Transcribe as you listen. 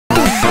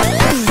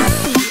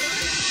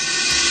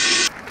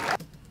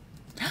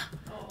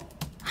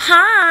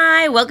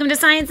Hi, welcome to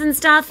Science and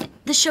Stuff,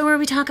 the show where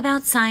we talk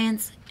about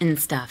science and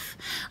stuff.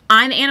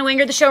 I'm Anna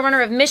Winger, the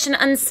showrunner of Mission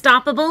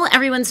Unstoppable,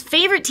 everyone's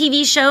favorite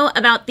TV show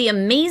about the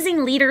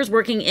amazing leaders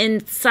working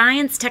in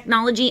science,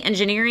 technology,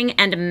 engineering,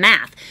 and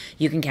math.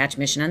 You can catch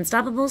Mission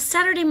Unstoppable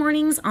Saturday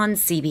mornings on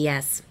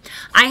CBS.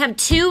 I have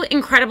two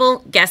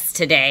incredible guests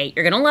today.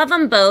 You're going to love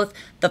them both.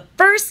 The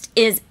first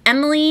is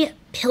Emily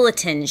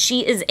Pilloton.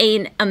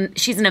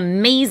 She's an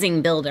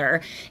amazing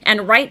builder.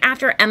 And right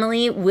after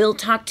Emily, we'll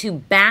talk to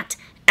bat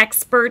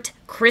expert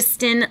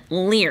Kristen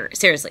Lear.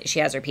 Seriously, she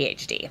has her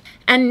PhD.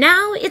 And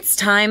now it's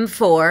time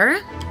for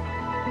Science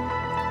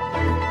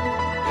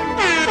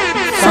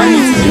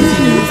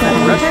news that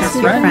impress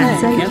your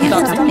friends. You can't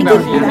stop thinking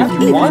about it even if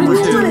you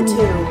wanted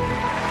to.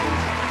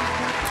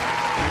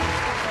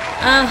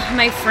 Oh,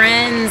 my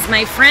friends.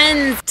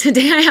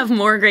 Today I have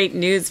more great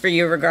news for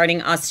you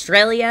regarding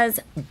Australia's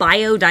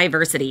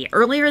biodiversity.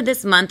 Earlier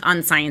this month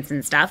on Science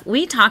and Stuff,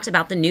 we talked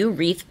about the new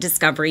reef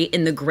discovery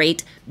in the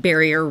Great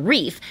Barrier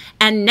Reef.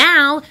 And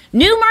now,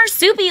 new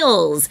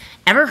marsupials.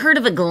 Ever heard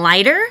of a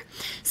glider?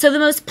 So the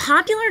most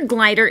popular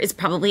glider is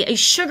probably a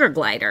sugar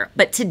glider,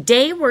 but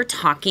today we're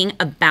talking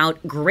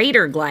about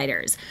greater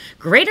gliders.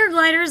 Greater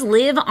gliders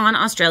live on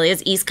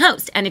Australia's east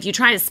coast, and if you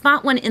try to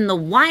spot one in the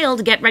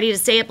wild, get ready to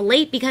stay up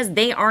late because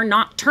they are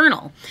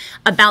nocturnal.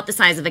 About the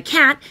size of a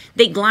cat,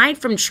 they glide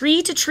from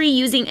tree to tree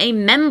using a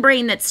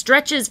membrane that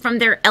stretches from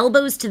their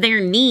elbows to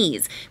their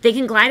knees. They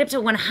can glide up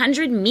to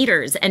 100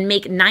 meters and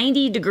make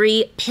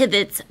 90-degree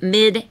pivots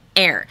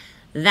mid-air.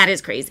 That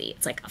is crazy.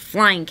 It's like a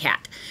flying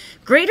cat.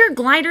 Greater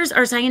gliders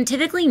are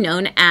scientifically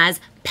known as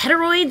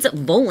pteroids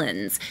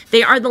volans.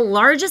 They are the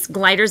largest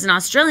gliders in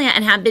Australia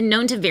and have been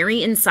known to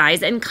vary in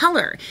size and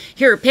color.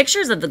 Here are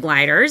pictures of the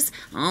gliders.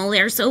 Oh,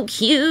 they're so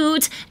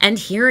cute. And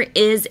here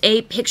is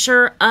a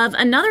picture of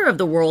another of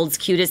the world's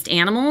cutest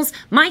animals,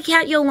 my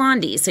cat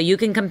Yolandi, so you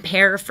can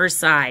compare for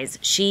size.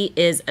 She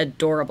is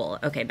adorable.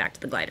 Okay, back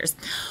to the gliders.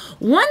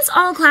 Once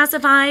all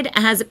classified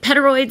as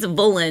pteroids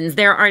volans,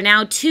 there are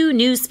now two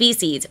new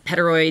species,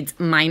 pteroids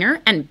minor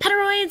and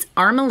pteroids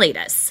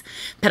armillatus.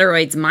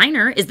 Pteroids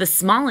minor is the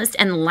smallest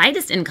and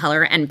lightest in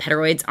color, and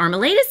pteroids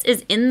armillatus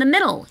is in the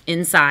middle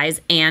in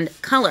size and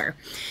color.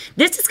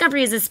 This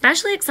discovery is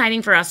especially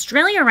exciting for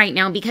Australia right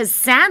now because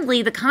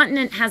sadly the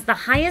continent has the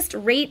highest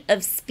rate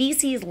of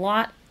species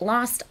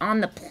lost on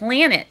the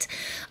planet.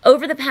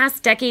 Over the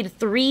past decade,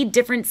 3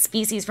 different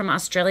species from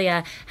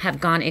Australia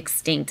have gone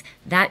extinct.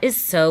 That is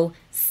so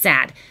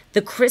sad.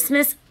 The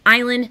Christmas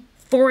Island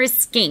forest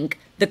skink,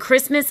 the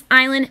Christmas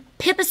Island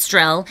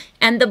pipistrelle,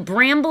 and the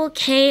bramble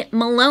K.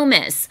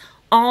 malomus,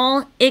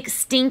 all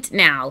extinct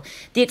now.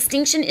 The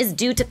extinction is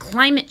due to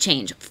climate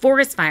change,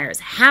 forest fires,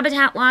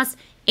 habitat loss,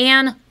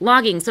 and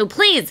logging. So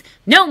please,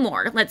 no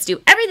more. Let's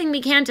do everything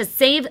we can to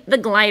save the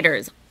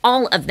gliders,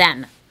 all of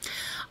them.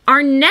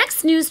 Our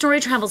next news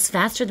story travels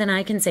faster than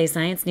I can say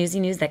science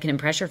newsy news that can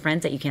impress your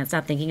friends that you can't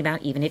stop thinking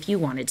about even if you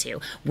wanted to.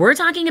 We're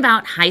talking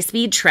about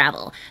high-speed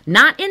travel.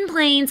 Not in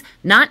planes,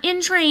 not in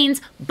trains,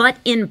 but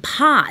in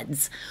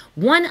pods.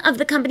 One of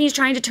the companies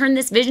trying to turn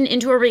this vision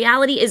into a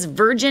reality is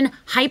Virgin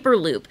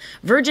Hyperloop.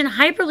 Virgin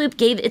Hyperloop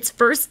gave its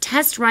first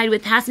test ride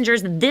with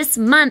passengers this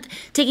month,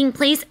 taking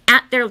place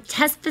at their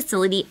test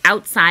facility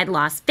outside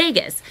Las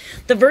Vegas.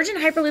 The Virgin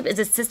Hyperloop is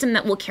a system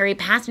that will carry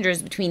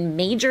passengers between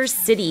major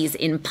cities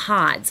in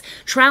pods,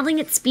 traveling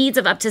at speeds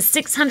of up to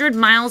 600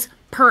 miles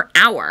per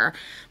hour.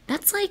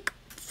 That's like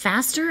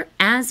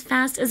as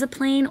fast as a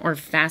plane or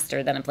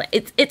faster than a plane.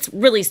 It's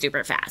really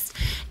super fast.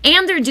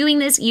 And they're doing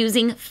this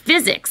using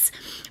physics.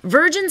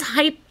 Virgin's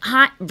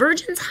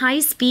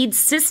high-speed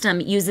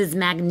system uses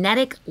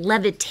magnetic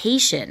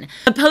levitation.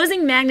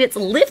 Opposing magnets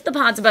lift the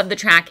pods above the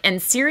track, and a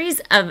series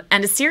of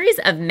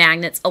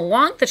magnets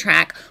along the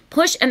track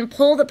push and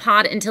pull the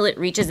pod until it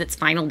reaches its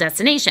final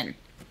destination.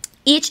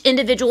 Each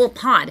individual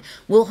pod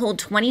will hold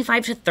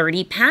 25 to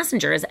 30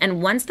 passengers,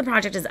 and once the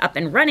project is up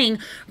and running,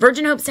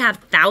 Virgin hopes to have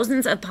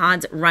thousands of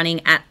pods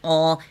running at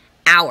all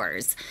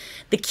hours.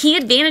 The key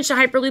advantage to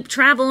Hyperloop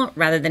travel,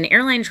 rather than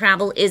airline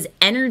travel, is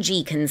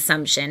energy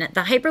consumption.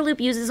 The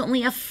Hyperloop uses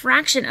only a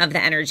fraction of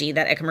the energy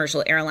that a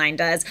commercial airline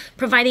does,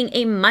 providing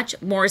a much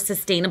more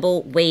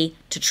sustainable way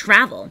to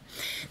travel.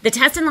 The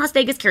test in Las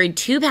Vegas carried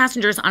 2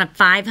 passengers on a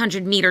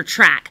 500-meter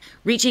track,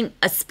 reaching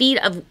a speed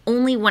of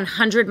only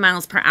 100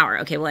 miles per hour.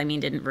 Okay, well, I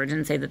mean, didn't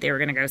Virgin say that they were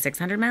going to go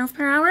 600 miles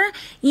per hour?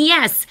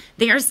 Yes,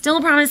 they are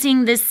still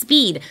promising this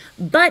speed,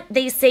 but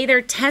they say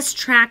their test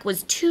track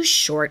was too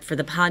short for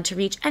the pod to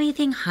reach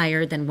anything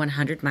higher than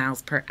 100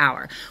 miles per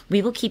hour.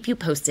 We will keep you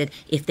posted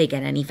if they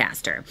get any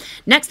faster.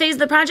 Next phase of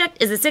the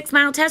project is a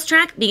 6-mile test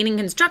track beginning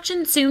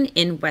construction soon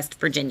in West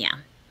Virginia.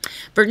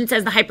 Virgin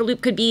says the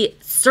Hyperloop could be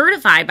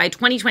certified by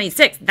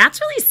 2026. That's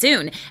really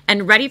soon,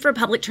 and ready for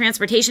public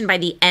transportation by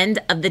the end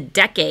of the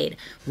decade.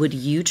 Would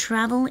you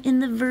travel in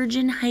the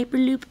Virgin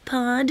Hyperloop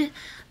pod?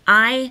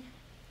 I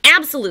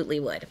absolutely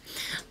would.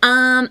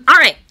 All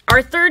right,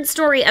 our third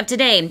story of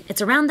today.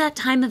 It's around that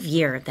time of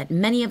year that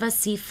many of us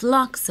see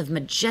flocks of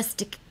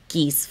majestic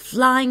geese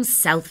flying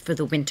south for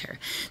the winter.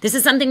 This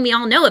is something we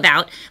all know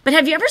about, but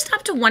have you ever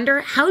stopped to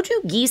wonder, how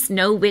do geese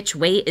know which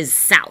way is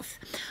south?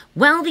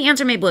 Well, the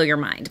answer may blow your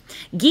mind.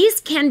 Geese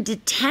can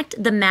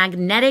detect the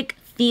magnetic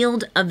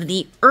field of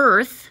the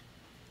Earth.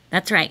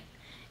 That's right.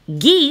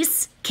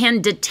 Geese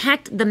can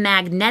detect the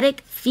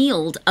magnetic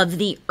field of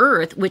the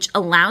Earth, which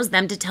allows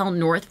them to tell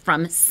north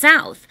from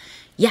south.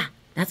 Yeah,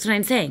 that's what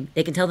I'm saying.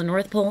 They can tell the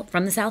North Pole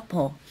from the South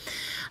Pole.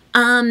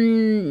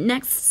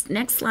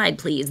 Next slide,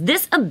 please.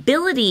 This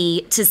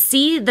ability to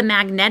see the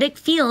magnetic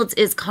fields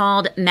is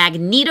called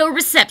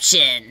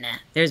magnetoreception.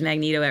 There's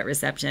Magneto at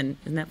reception.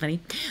 Isn't that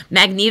funny?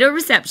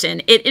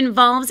 Magnetoreception. It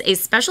involves a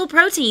special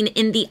protein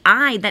in the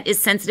eye that is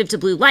sensitive to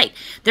blue light.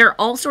 There are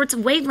all sorts of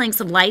wavelengths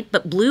of light,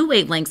 but blue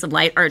wavelengths of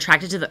light are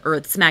attracted to the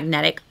Earth's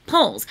magnetic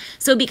poles.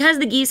 So because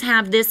the geese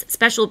have this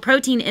special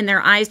protein in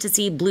their eyes to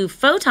see blue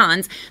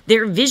photons,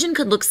 their vision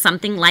could look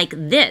something like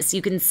this.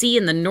 You can see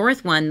in the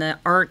north one, the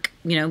arc,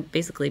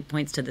 basically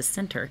points to the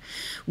center.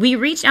 We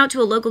reached out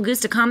to a local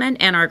goose to comment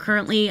and are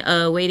currently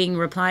awaiting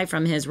reply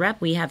from his rep.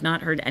 We have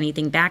not heard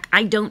anything back.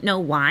 I don't know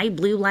why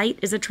blue light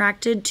is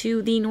attracted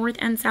to the north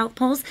and south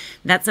poles.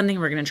 That's something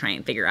we're going to try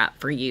and figure out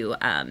for you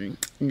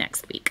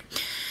next week.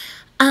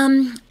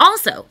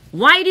 Also,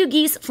 why do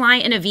geese fly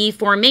in a V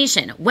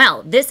formation?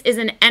 Well, this is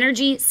an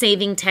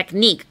energy-saving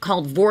technique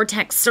called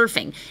vortex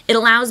surfing. It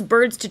allows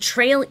birds to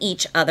trail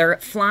each other,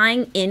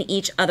 flying in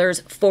each other's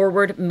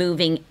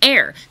forward-moving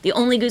air. The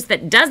only goose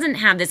that doesn't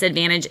have this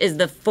advantage is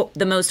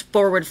the most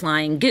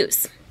forward-flying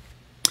goose.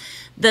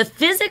 The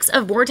physics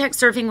of vortex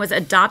surfing was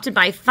adopted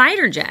by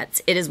fighter jets.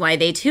 It is why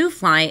they too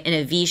fly in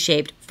a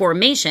V-shaped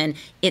formation.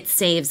 It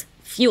saves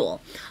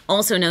fuel.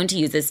 Also known to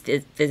use this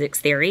physics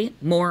theory,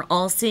 more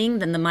all-seeing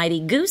than the mighty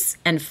goose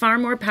and far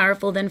more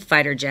powerful than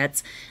fighter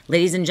jets.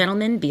 Ladies and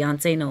gentlemen,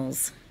 Beyonce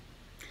Knowles.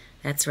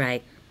 That's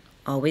right.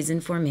 Always in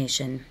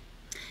formation.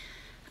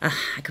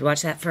 I could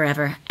watch that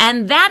forever.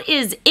 And that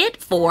is it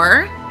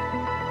for...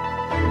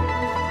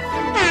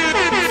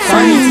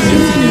 Science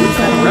news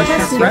that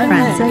reflects your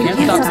friends and can't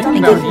stop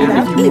thinking about you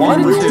if you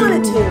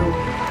wanted to.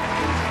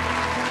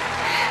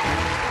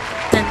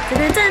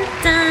 Dun,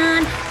 dun,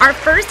 dun. Our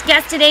first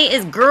guest today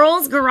is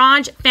Girls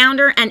Garage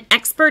founder and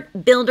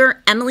expert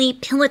builder Emily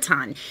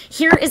Pilloton.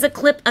 Here is a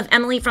clip of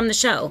Emily from the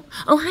show.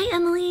 Oh, hi,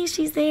 Emily.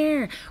 She's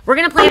there. We're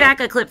going to play back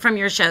a clip from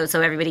your show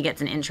so everybody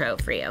gets an intro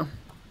for you.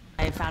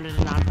 I founded a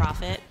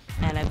nonprofit,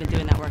 and I've been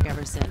doing that work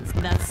ever since.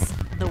 That's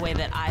the way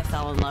that I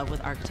fell in love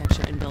with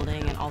architecture and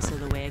building, and also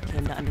the way I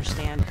came to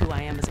understand who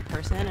I am as a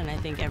person, and I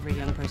think every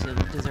young person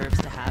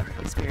deserves to have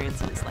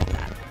experiences like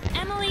that.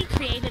 Emily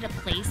created a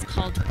place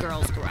called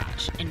Girls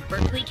Garage in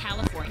Berkeley,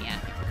 California,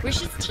 where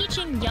she's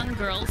teaching young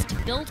girls to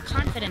build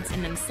confidence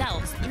in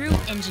themselves through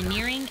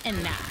engineering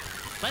and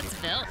math. Let's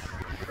build.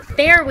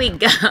 There we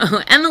go.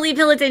 Emily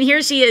Pilloton,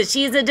 here she is.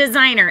 She's a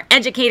designer,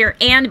 educator,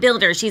 and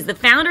builder. She's the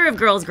founder of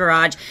Girls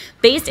Garage,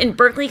 based in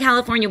Berkeley,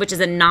 California, which is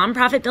a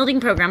nonprofit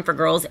building program for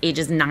girls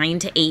ages 9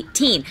 to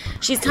 18.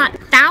 She's taught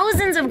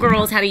thousands of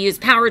girls how to use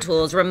power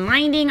tools,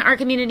 reminding our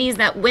communities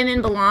that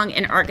women belong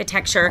in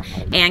architecture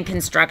and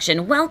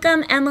construction.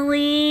 Welcome,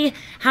 Emily.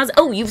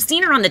 Oh, you've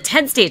seen her on the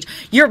TED stage.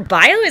 Your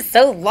bio is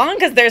so long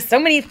because there's so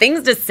many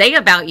things to say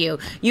about you.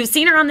 You've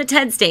seen her on the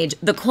TED stage,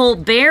 the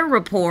Colbert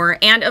Report,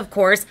 and of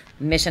course,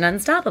 Mission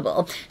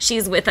Unstoppable.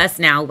 She's with us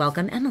now.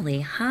 Welcome,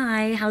 Emily.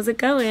 Hi, how's it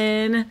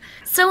going?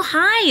 So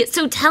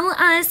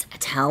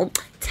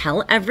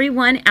tell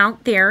everyone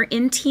out there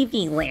in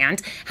TV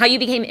land how you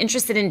became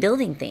interested in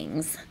building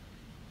things.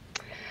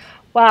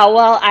 Wow,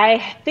 well,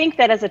 I think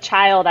that as a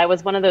child, I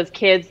was one of those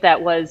kids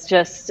that was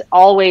just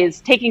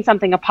always taking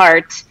something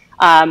apart,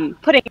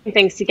 putting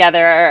things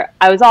together.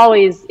 I was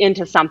always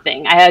into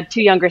something. I had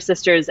two younger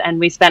sisters, and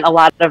we spent a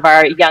lot of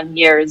our young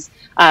years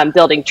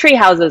building tree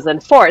houses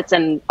and forts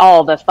and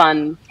all the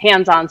fun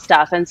hands-on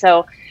stuff. And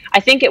so I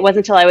think it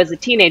wasn't until I was a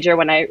teenager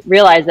when I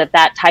realized that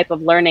that type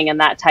of learning and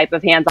that type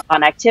of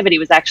hands-on activity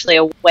was actually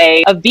a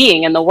way of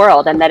being in the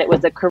world, and that it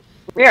was a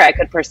career I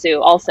could pursue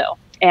also.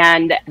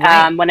 And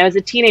when I was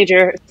a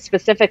teenager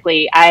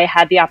specifically, I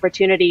had the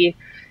opportunity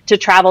to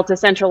travel to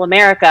Central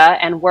America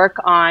and work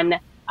on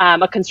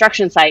a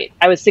construction site.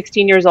 I was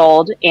 16 years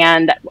old,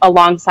 and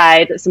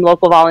alongside some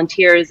local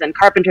volunteers and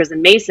carpenters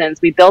and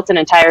masons, we built an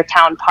entire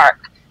town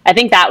park. I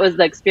think that was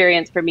the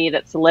experience for me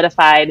that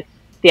solidified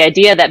the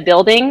idea that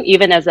building,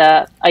 even as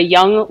a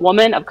young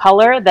woman of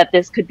color, that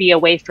this could be a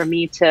way for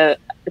me to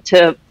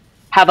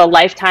have a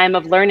lifetime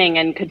of learning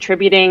and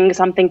contributing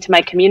something to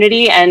my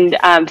community and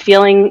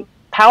feeling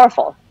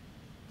powerful.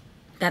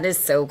 That is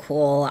so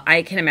cool.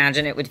 I can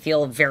imagine it would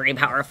feel very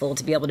powerful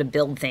to be able to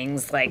build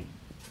things like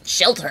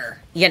shelter,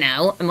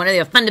 and one of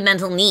their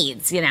fundamental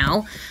needs,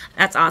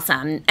 That's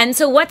awesome. And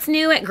so what's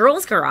new at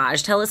Girls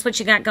Garage? Tell us what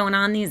you got going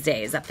on these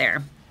days up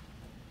there.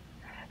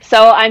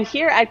 So I'm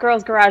here at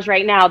Girls Garage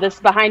right now. This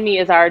behind me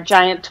is our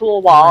giant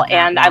tool wall,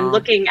 and I'm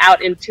looking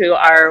out into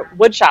our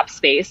woodshop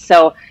space.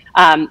 So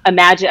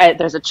Imagine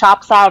there's a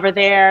chop saw over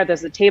there.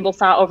 There's a table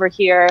saw over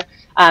here.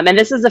 And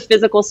this is a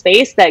physical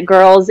space that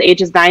girls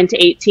ages 9 to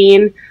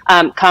 18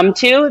 come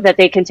to, that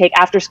they can take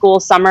after school,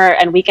 summer,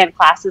 and weekend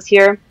classes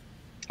here.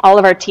 All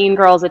of our teen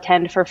girls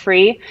attend for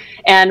free.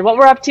 And what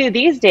we're up to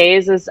these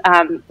days is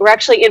we're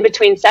actually in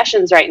between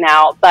sessions right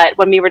now. But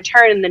when we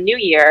return in the new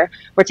year,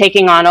 we're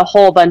taking on a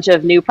whole bunch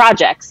of new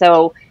projects.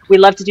 So we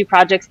love to do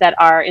projects that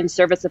are in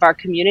service of our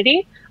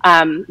community.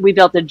 We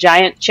built a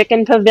giant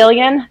chicken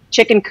pavilion.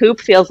 Chicken coop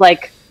feels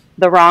like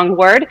the wrong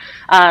word.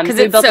 Because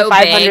we it's built so a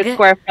 500 big.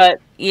 square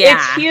foot. Yeah.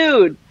 It's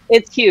huge.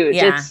 It's huge.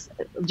 Yeah. It's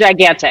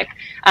gigantic.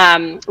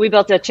 We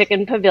built a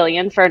chicken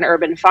pavilion for an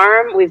urban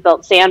farm. We've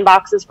built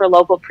sandboxes for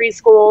local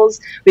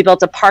preschools. We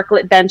built a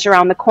parklet bench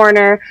around the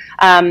corner.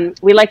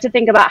 We like to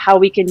think about how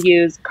we can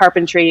use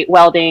carpentry,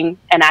 welding,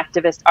 and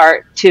activist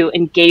art to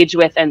engage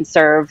with and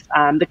serve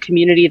the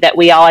community that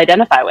we all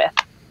identify with.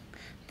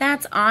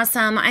 That's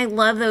awesome. I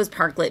love those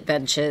parklet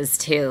benches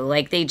too.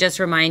 Like they just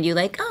remind you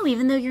like, oh,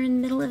 even though you're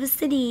in the middle of a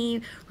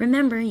city,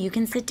 remember you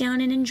can sit down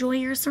and enjoy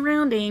your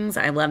surroundings.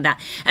 I love that.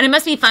 And it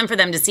must be fun for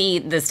them to see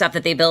the stuff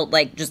that they built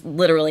like just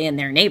literally in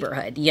their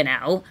neighborhood, you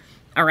know,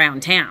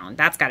 around town.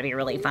 That's got to be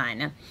really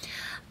fun.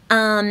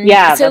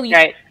 Yeah, so that's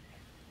right.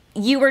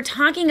 You were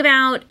talking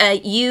about,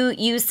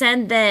 you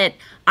said that,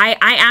 I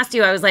asked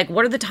you, I was like,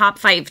 what are the top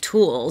 5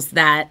 tools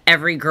that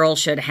every girl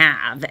should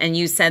have? And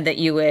you said that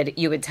you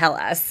would tell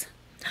us.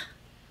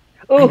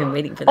 Ooh, I've been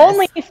waiting for this.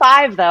 Only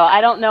 5, though.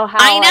 I don't know how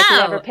I could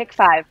ever pick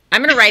 5.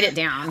 I'm going to write it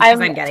down because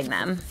I'm getting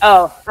them.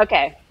 Oh,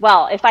 okay.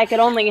 Well, if I could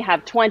only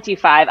have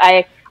 25,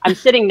 I'm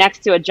sitting next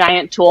to a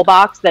giant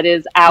toolbox that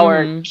is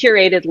our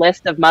curated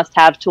list of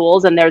must-have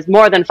tools, and there's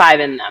more than 5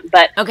 in them.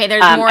 But okay,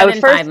 there's more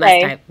than 5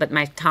 must-have, but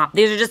my top,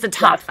 these are just the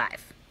top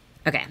 5.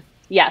 Okay.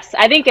 Yes,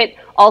 I think it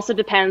also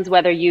depends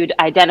whether you'd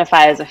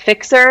identify as a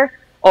fixer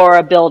or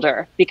a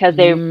builder, because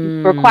they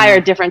require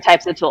different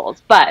types of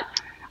tools. But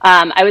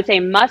I would say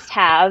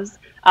must-haves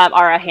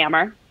are a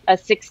hammer. A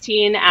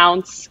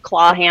 16-ounce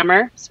claw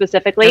hammer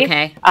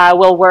specifically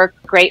will work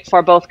great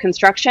for both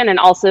construction and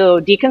also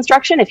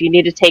deconstruction. If you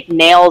need to take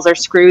nails or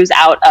screws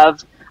out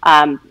of,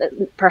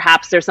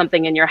 perhaps there's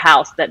something in your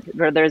house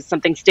where there's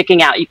something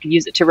sticking out, you can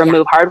use it to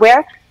remove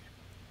hardware.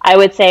 I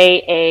would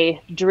say a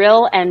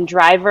drill and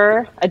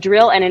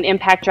an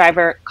impact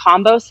driver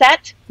combo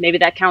set. Maybe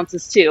that counts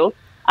as 2.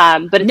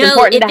 But it's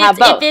important to have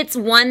both. If it's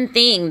one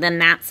thing, then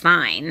that's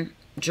fine.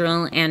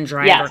 Drill and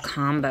driver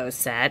combo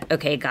set.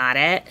 Okay, got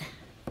it.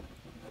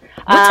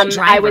 What's a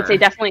driver? I would say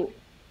definitely.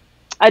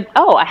 I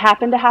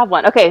happen to have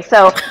one. Okay,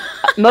 so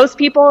most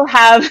people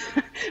have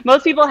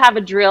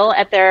a drill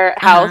at their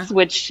house,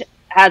 which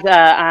has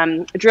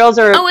a drills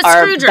are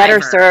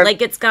better served.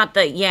 Like it's got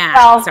the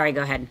sorry,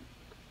 go ahead.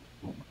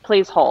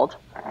 Please hold.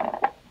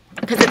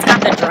 Because it's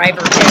got the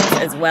driver bits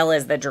as well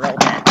as the drill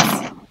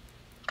bits.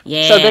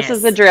 Yeah. So this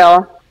is the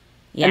drill.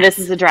 Yes. And this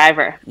is the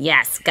driver.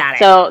 Yes, got it.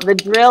 So the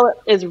drill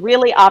is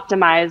really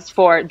optimized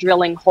for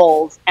drilling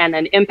holes, and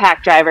an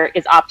impact driver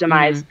is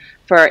optimized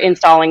for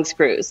installing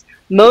screws.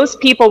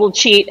 Most people will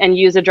cheat and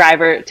use a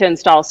driver to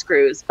install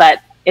screws, but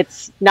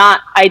it's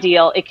not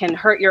ideal. It can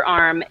hurt your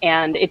arm,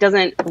 and it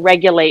doesn't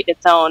regulate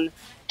its own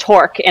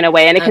torque in a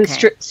way, and it can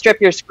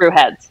strip your screw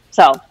heads.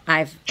 So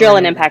drill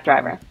and impact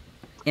driver.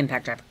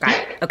 Impact driver, got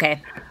it.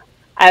 Okay.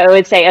 I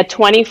would say a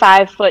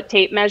 25-foot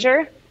tape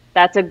measure.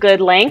 That's a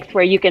good length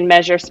where you can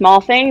measure small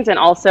things and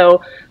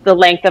also the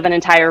length of an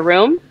entire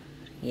room.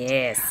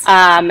 Yes.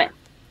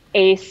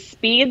 A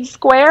speed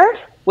square,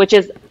 which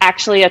is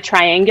actually a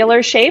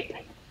triangular shape.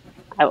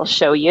 I will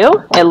show you.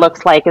 It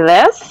looks like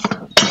this.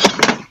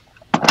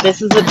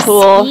 This is a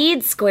tool.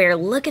 Speed square.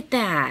 Look at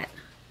that.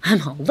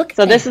 Look.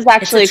 So this is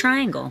actually it's a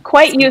triangle.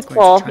 Quite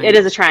useful. It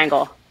is a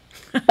triangle,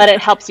 but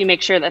it helps you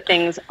make sure that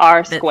things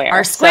are square.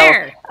 Are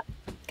square.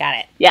 Got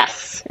it.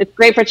 Yes. It's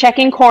great for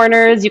checking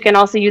corners. You can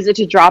also use it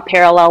to draw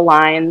parallel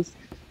lines.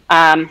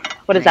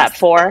 What is that,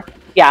 4?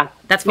 Yeah.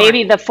 That's 4.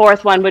 Maybe the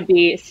 4th one would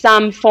be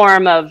some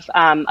form of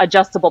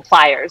adjustable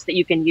pliers that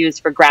you can use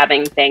for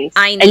grabbing things.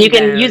 And you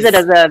can use it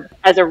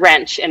as a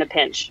wrench in a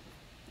pinch.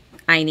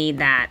 I need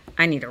that.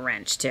 I need a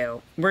wrench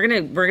too. We're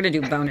gonna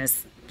do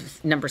bonus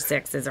number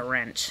 6 as a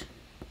wrench.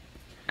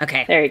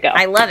 Okay. There you go.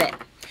 I love it.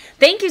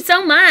 Thank you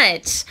so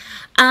much.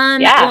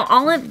 Well,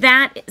 all of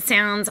that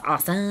sounds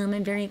awesome.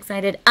 I'm very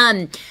excited.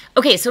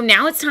 Okay, so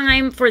now it's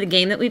time for the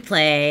game that we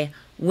play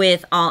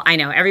with all. I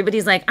know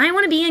everybody's like, I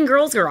want to be in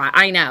Girls Garage.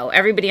 I know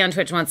everybody on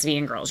Twitch wants to be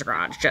in Girls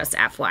Garage. Just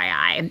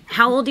FYI.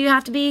 How old do you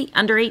have to be?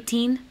 Under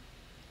 18?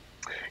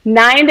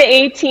 9 to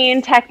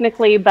 18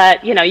 technically,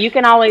 but you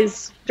can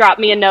always drop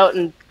me a note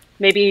and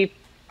maybe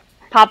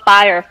pop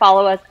by or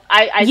follow us.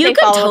 You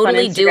could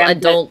totally do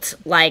adult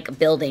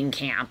building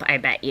camp. I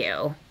bet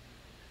you.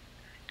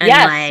 And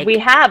yes, we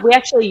have. We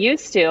actually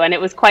used to, and it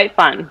was quite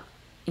fun.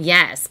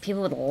 Yes,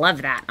 people would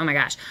love that. Oh my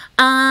gosh.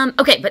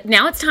 Okay, but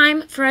now it's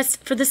time for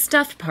the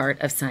stuff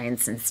part of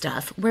Science and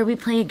Stuff, where we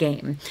play a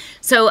game.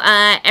 So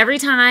every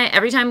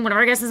time one of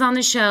our guests is on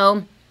the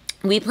show,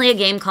 we play a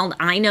game called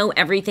I Know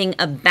Everything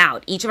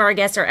About. Each of our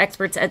guests are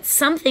experts at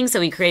something, so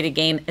we create a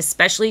game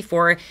especially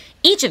for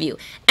each of you.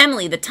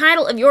 Emily, the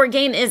title of your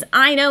game is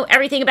I Know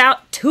Everything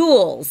About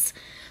Tools.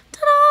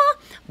 Ta-da!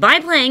 By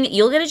playing,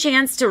 you'll get a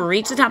chance to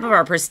reach the top of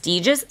our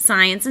prestigious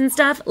Science and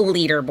Stuff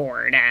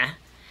leaderboard.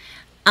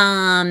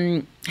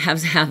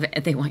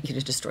 They want you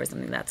to destroy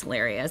something. That's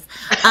hilarious.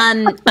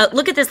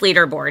 Look at this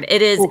leaderboard.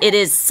 It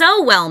is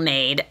so well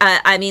made.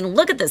 I mean,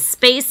 look at the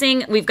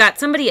spacing. We've got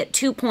somebody at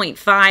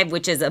 2.5,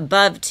 which is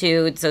above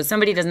 2, so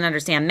somebody doesn't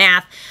understand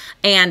math.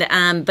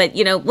 And but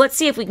you know, let's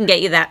see if we can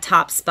get you that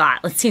top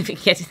spot. Let's see if we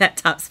can get you that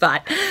top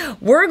spot.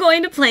 We're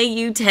going to play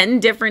you 10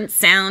 different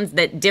sounds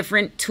that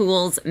different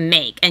tools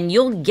make, and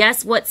you'll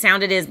guess what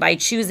sound it is by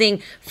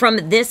choosing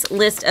from this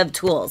list of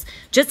tools.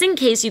 Just in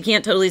case you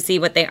can't totally see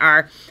what they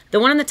are, the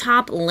one on the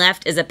top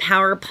left is a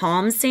power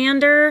palm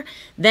sander.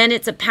 Then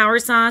it's a power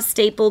saw,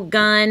 staple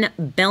gun,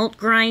 belt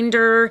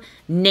grinder,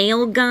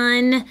 nail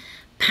gun,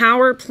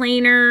 power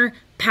planer,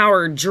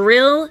 power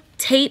drill,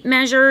 tape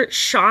measure,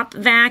 shop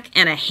vac,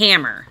 and a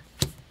hammer.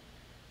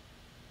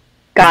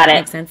 Got it.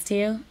 Make sense to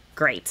you?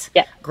 Great.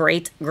 Yeah.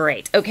 Great.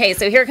 Okay,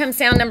 so here comes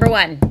sound number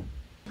 1.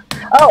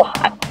 Oh,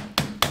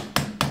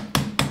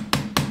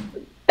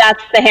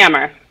 that's the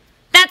hammer.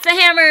 That's the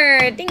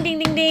hammer. Ding, ding,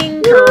 ding,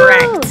 ding.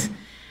 Correct.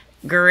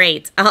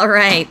 Great. All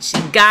right. She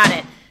got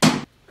it.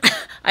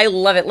 I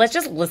love it. Let's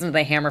just listen to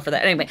the hammer for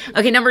that. Anyway.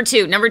 Okay, number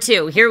two.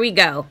 Here we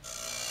go.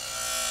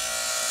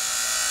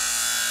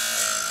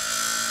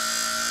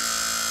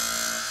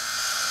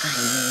 I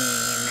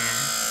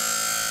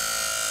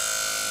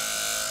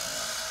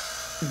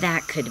mean,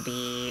 that could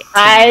be.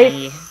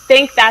 I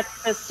think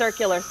that's the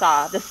circular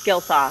saw, the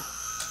skill saw.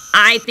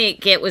 I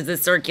think it was the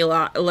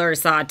circular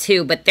saw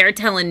too, but they're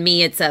telling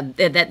me it's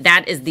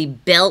that is the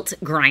belt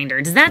grinder.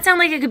 Does that sound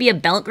like it could be a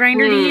belt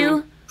grinder to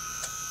you?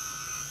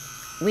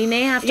 We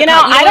may have to.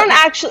 I don't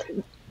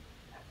actually.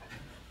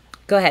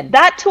 Go ahead.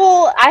 That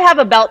tool, I have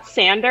a belt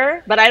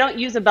sander, but I don't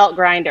use a belt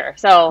grinder.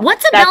 So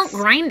what's a belt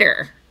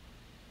grinder?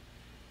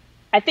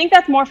 I think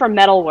that's more for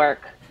metal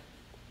work.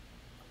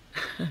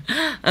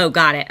 Oh,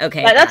 got it.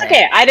 Okay. But that's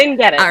okay. I didn't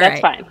get it.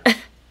 That's fine.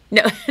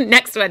 No,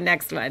 next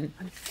one.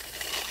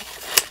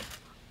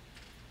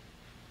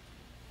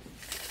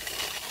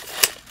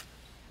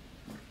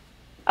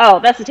 Oh,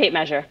 that's the tape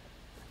measure.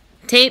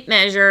 Tape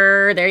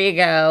measure. There you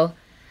go.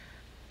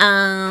 All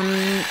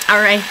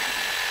right.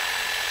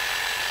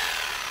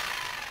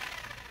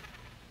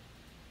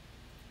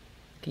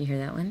 Can you hear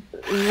that one?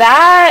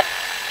 That.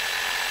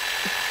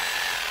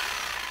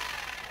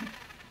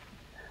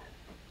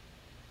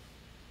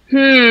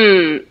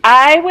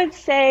 I would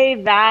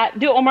say that.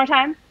 Do it one more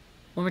time.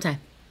 One more time.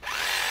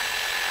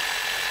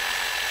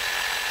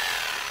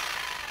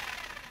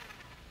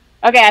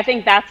 Okay, I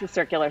think that's the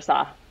circular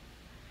saw.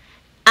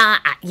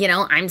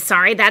 I'm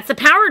sorry. That's a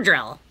power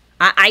drill.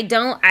 That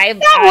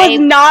was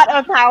not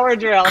a power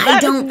drill. I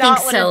don't think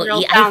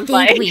so. I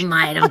think we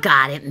might have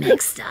got it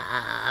mixed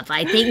up.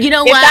 I think, you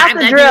know what? If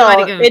that's a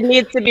drill, it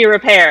needs to be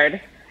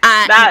repaired.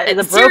 That is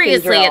a broken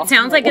seriously, drill. It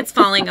sounds like it's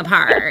falling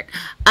apart.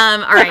 All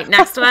right,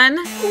 next one.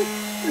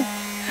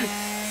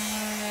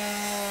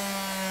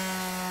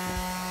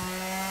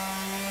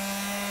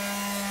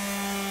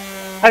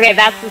 Okay,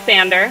 that's the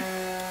sander.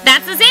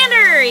 That's the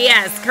sander.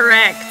 Yes,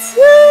 correct.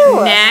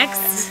 Woo!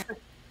 Next.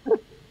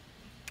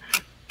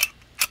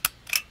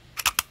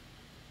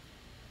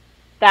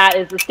 That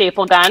is the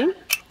staple gun.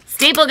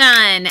 Staple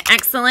gun.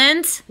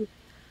 Excellent.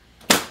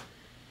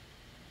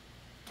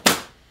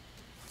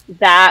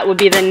 That would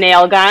be the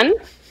nail gun.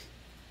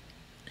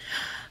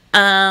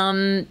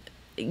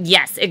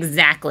 Yes,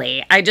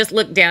 exactly. I just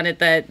looked down at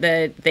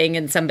the thing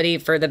and somebody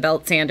for the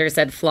belt sander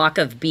said flock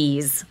of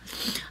bees.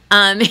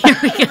 Here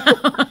we go.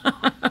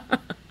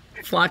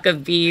 Flock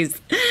of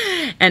bees.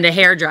 And a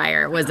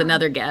hairdryer was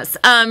another guess.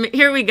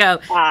 Here we go.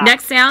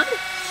 Next sound.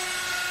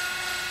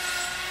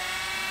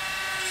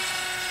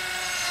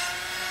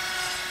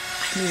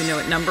 I don't even know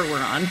what number we're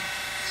on.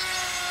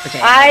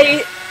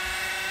 Okay.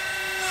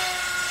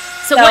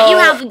 So what you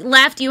have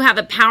left, you have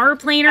a power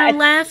planer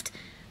left.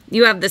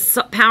 You have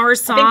the power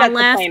saw left. I think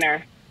that's the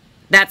planer.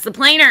 That's the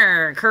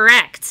planer,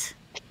 correct.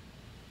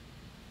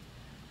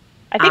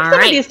 I think some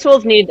of these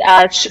tools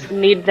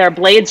need their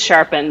blades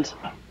sharpened.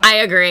 I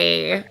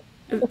agree.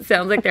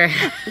 Sounds like they're...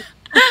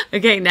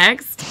 Okay,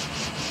 next.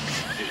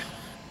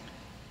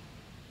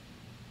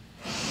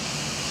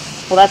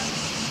 Well,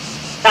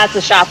 that's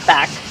a shop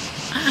vac.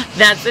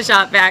 That's the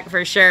shop vac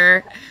for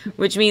sure,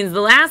 which means the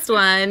last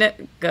one,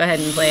 go ahead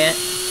and play it.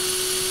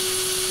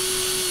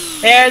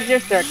 There's your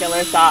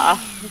circular saw.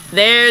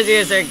 There's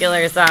your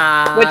circular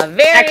saw.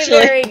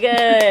 Very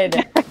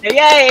good.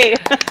 Yay.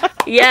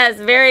 Yes,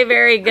 very,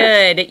 very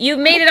good. You've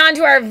made it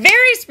onto our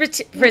very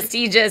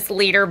prestigious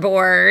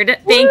leaderboard.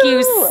 Thank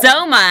you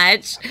so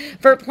much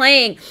for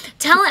playing.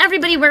 Tell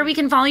everybody where we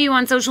can follow you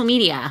on social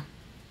media.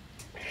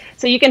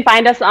 So you can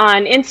find us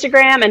on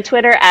Instagram and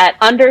Twitter at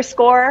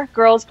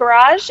 _Girls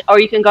Garage, or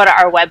you can go to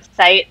our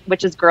website,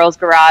 which is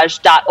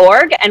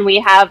girlsgarage.org, and we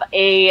have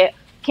a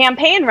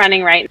campaign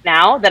running right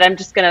now that I'm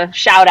just going to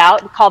shout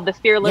out called the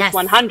Fearless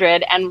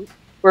 100. And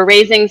we're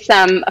raising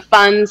some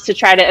funds to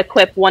try to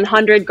equip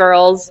 100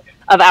 girls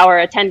of our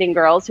attending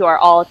girls who are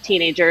all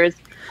teenagers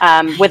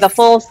with a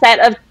full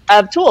set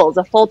of tools,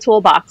 a full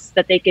toolbox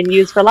that they can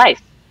use for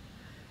life.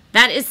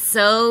 That is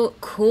so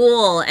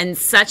cool and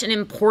such an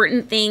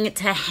important thing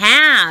to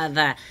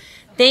have.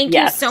 Thank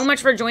you so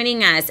much for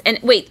joining us. And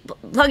wait,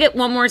 plug it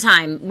one more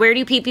time. Where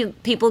do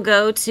people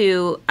go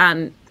to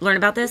learn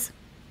about this?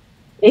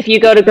 If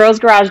you go to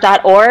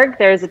girlsgarage.org,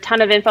 there's a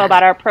ton of info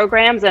about our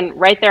programs. And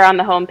right there on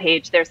the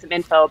homepage, there's some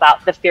info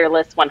about the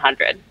Fearless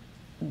 100.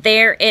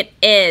 There it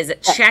is.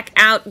 Check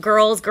out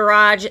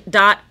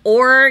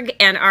girlsgarage.org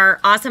and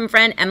our awesome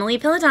friend, Emily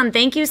Pilloton.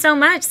 Thank you so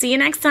much. See you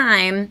next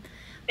time.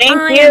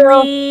 Thank you.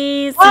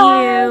 Emily. See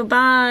you.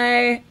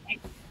 Bye.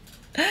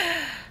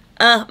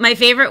 My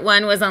favorite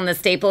one was on the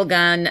staple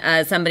gun.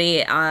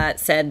 Somebody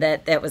said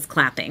that was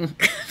clapping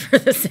for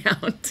the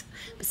sound.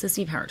 So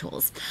Steve Power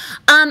Tools.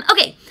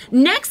 Okay,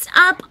 next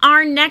up,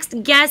 our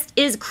next guest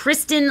is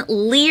Kristen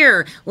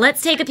Lear.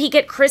 Let's take a peek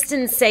at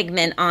Kristen's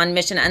segment on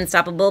Mission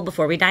Unstoppable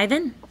before we dive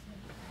in.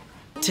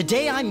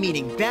 Today I'm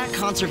meeting bat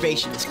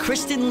conservationist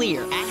Kristen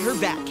Lear at her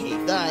bat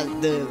cave,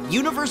 the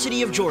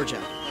University of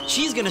Georgia.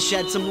 She's gonna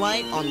shed some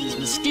light on these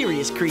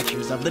mysterious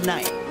creatures of the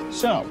night.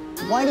 So,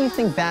 why do you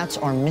think bats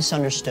are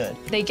misunderstood?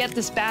 They get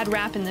this bad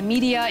rap in the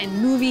media,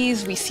 in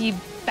movies. We see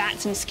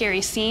bats in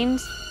scary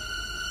scenes.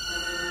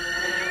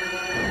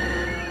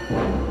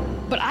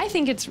 But I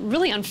think it's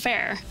really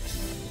unfair.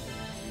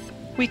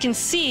 We can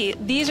see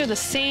these are the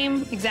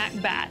same exact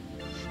bat.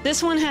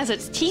 This one has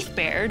its teeth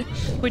bared,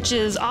 which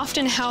is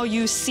often how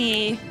you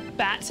see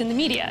bats in the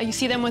media. You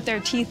see them with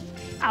their teeth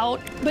out,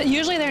 but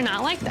usually they're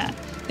not like that.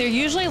 They're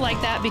usually like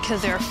that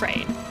because they're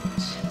afraid.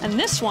 And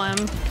this one,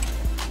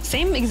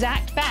 same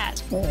exact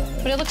bat,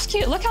 but it looks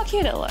cute. Look how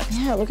cute it looks.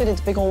 Yeah, look at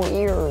its big old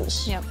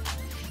ears. Yep.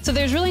 So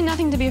there's really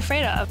nothing to be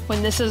afraid of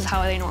when this is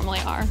how they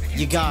normally are.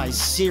 You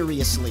guys,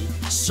 seriously,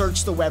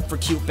 search the web for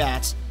cute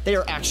bats. They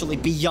are actually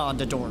beyond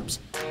adorbs.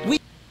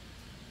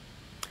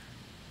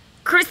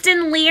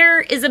 Kristen Lear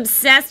is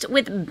obsessed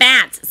with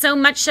bats, so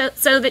much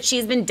so that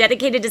she's been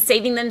dedicated to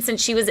saving them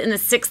since she was in the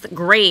 6th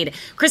grade.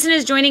 Kristen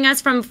is joining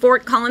us from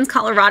Fort Collins,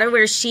 Colorado,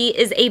 where she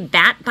is a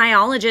bat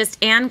biologist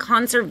and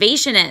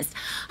conservationist.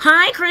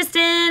 Hi,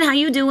 Kristen. How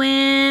you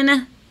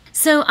doing?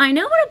 So I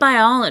know what a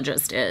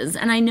biologist is,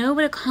 and I know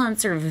what a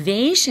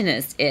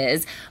conservationist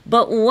is,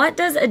 but what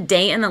does a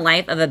day in the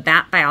life of a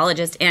bat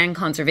biologist and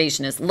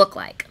conservationist look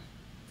like?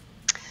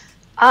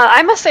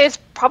 I must say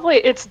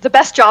it's the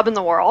best job in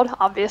the world.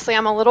 Obviously,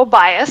 I'm a little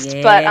biased,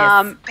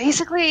 but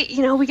basically,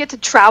 you know, we get to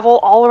travel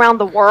all around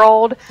the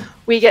world.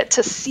 We get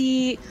to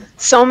see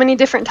so many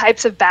different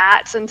types of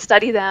bats and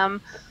study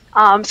them.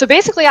 So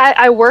basically,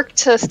 I work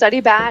to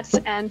study bats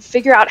and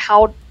figure out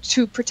how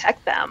to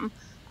protect them.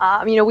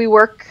 You know, we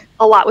work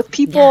a lot with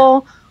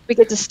people. Yeah. We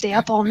get to stay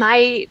up all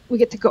night. We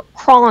get to go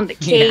crawl into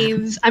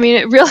caves. Yeah. I mean,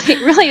 it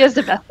really is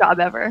the best job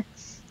ever.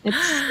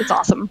 It's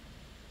awesome.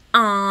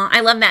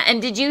 I love that.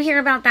 And did you hear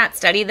about that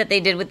study that they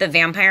did with the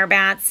vampire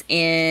bats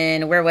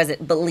in, where was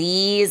it,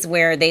 Belize,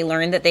 where they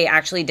learned that they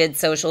actually did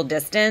social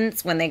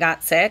distance when they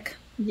got sick?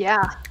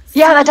 Yeah.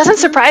 Yeah, that doesn't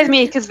surprise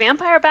me because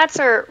vampire bats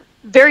are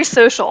very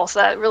social, so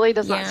that really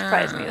does not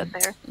surprise me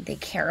that they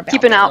care about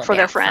keeping out for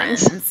their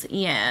friends.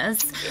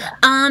 Yes. Yeah.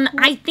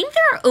 I think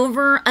there are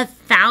over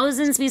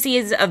 1,000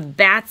 species of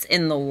bats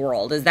in the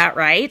world. Is that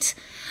right?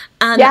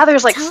 Yeah,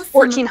 there's like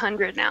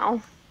 1,400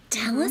 now.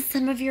 Tell us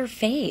some of your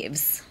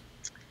faves.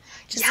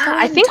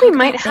 I think we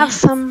might have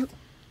some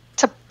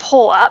to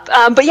pull up.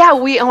 But yeah,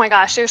 oh my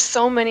gosh, there's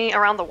so many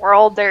around the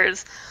world.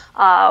 There's,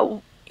 oh,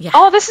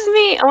 this is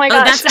me. Oh my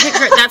gosh. That's the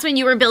picture. That's when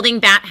you were building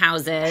bat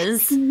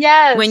houses.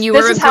 Yes. When you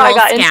were a Girl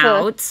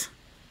Scout.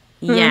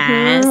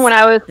 Yes. When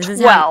I was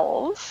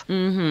 12.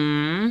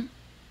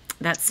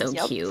 That's so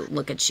cute.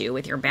 Look at you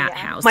with your bat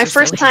house. My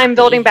first time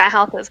building bat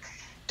houses.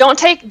 Don't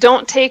take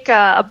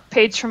a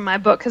page from my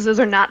book because those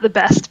are not the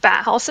best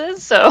bat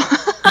houses. So,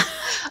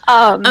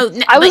 I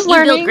was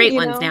learning. You build great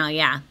ones now,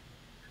 yeah.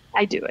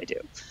 I do.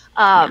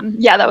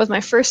 Yeah, that was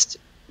my first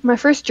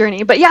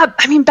journey. But yeah,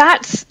 I mean,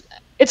 bats.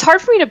 It's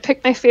hard for me to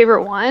pick my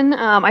favorite one.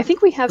 I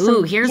think we have some.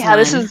 Ooh, here's one.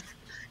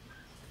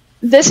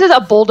 This is a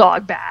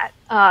bulldog bat.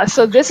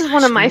 So this is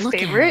one of my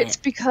favorites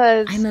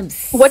because I'm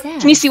obsessed.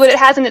 Can you see what it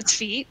has in its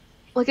feet?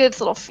 Look at its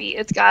little feet.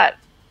 It's got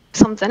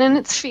something in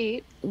its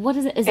feet. What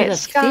is it? Is it a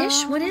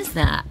fish? What is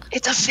that?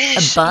 It's a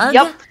fish. A bug?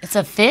 Yep. It's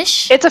a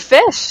fish? It's a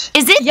fish.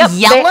 Is it yellow?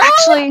 They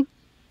actually,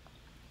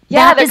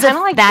 yeah, they're kind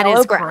of like that yellow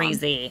is brown.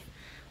 Crazy.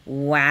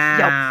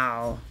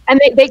 Wow. Yep.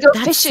 And they go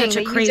That's fishing.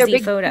 Such a crazy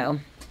photo.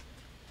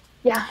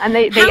 Yeah, and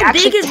they How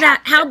actually big is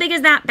that? How big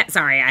is that bat?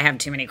 Sorry, I have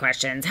too many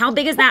questions. How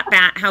big is that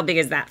bat? How big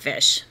is that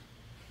fish?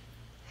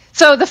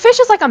 So the fish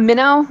is like a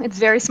minnow. It's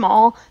very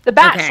small. The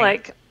bat's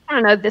like, I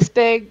don't know, this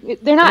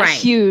big. They're not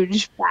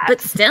huge bats. But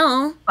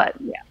still. But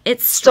yeah.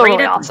 It's straight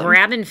really up awesome.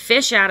 grabbing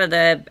fish out of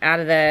the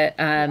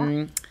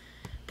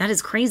that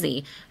is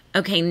crazy.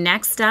 Okay,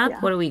 next up,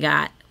 what do we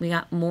got? We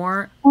got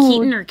more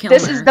Keaton or Kilmer?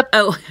 This is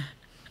the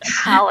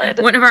pallid.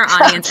 One of our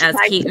audience asked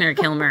Keaton or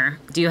Kilmer.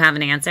 Do you have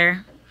an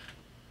answer?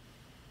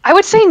 I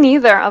would say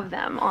neither of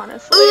them,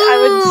 honestly. Ooh,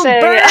 I would say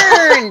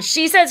burn!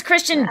 She says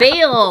Christian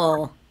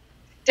Bale.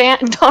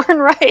 Darn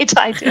right,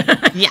 I do.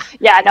 Yeah.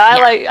 Yeah, no,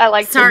 I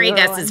like Sorry, the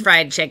newer Gus's one.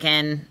 fried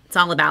chicken. It's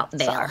all about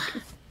Bale.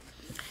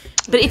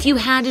 But if you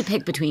had to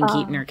pick between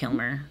Keaton or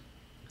Kilmer,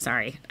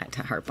 sorry, I had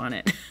to harp on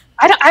it.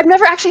 I've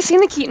never actually seen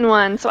the Keaton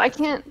one, so I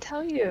can't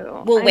tell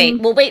you.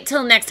 We'll wait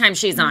till next time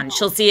she's on.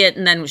 She'll see it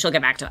and then she'll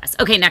get back to us.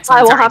 Okay, next one.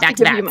 I will Sorry, have back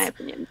to give bats. you my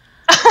opinion.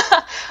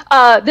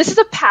 This is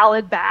a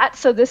pallid bat.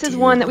 So this is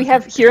one that we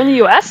have here in the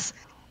U.S.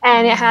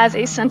 and it has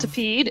a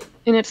centipede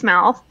in its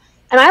mouth.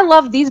 And I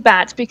love these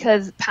bats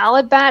because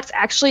pallid bats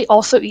actually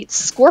also eat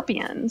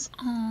scorpions.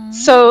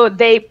 So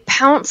they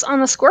pounce on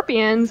the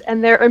scorpions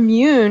and they're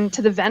immune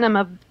to the venom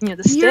of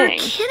the sting. You're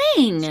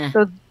kidding.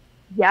 So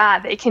yeah,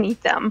 they can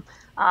eat them.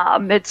 I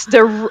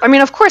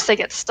mean, of course they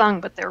get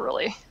stung, but they're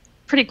really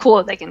pretty cool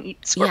that they can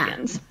eat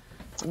scorpions.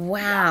 Yeah.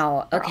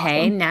 Wow.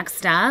 Okay, awesome.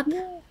 next up.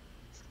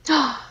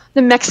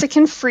 The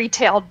Mexican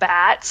free-tailed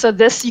bat. So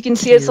this, you can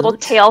see its little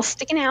tail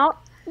sticking out.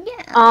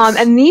 Yes.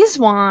 And these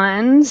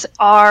ones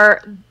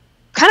are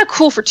kind of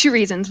cool for two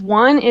reasons.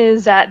 One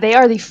is that they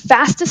are the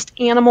fastest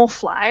animal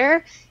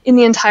flyer in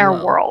the entire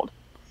world.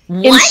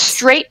 What? In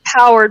straight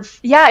powered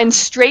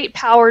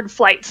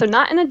flight. So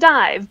not in a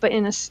dive, but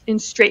in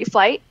straight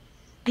flight.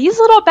 These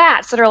little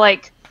bats that are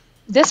like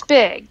this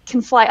big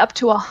can fly up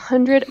to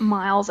 100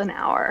 miles an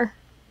hour.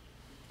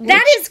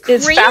 That is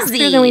crazy. Is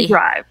faster than we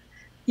drive.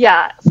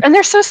 Yeah, and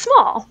they're so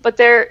small, but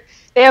they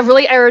have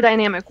really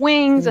aerodynamic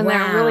wings, and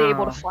they're really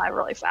able to fly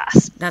really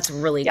fast. That's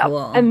really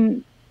cool.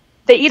 And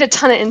they eat a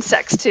ton of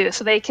insects too,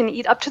 so they can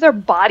eat up to their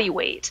body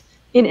weight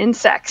in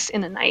insects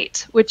in a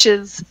night, which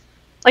is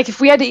like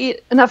if we had to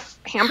eat enough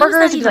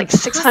hamburgers, it'd be like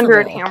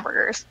 600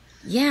 hamburgers.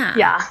 Yeah.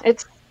 Yeah,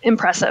 it's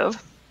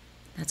impressive.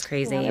 That's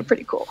crazy. Yeah, they're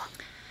pretty cool.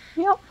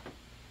 Yep.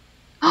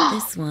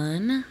 This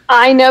one.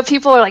 I know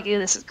people are like, ew,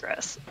 this is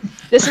gross.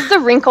 This is the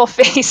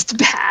wrinkle-faced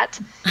bat.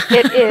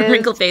 It is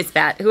wrinkle-faced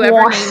bat.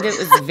 Whoever named it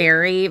was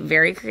very,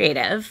 very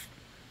creative.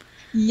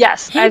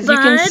 Yes, hey, as bud. you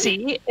can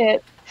see,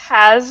 it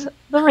has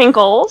the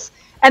wrinkles.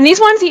 And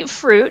these ones eat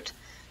fruit.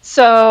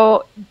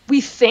 So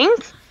we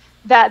think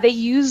that they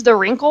use the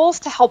wrinkles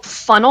to help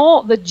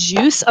funnel the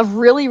juice of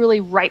really,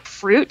 really ripe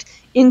fruit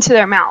into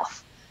their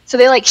mouth. So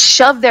they like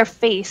shove their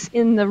face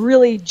in the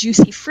really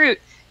juicy fruit,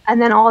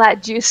 and then all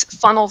that juice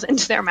funnels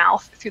into their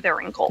mouth through their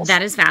wrinkles.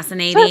 That is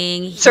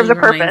fascinating. Serves a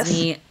reminds purpose.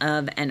 me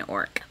of an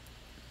orc.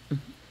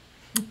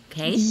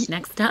 Okay,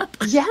 next up.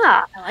 Yeah,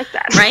 I like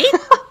that. Right?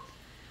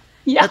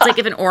 Yeah. It's like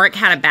if an orc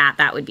had a bat,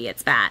 that would be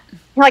its bat.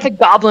 Like a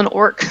goblin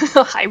orc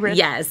hybrid.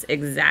 Yes,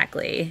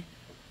 exactly.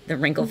 The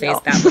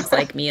wrinkle-faced bat looks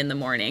like me in the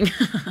morning.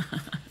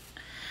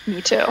 Me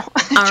too.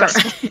 All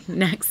right,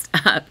 next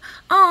up.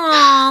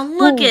 Oh,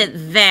 look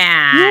at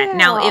that. Yeah.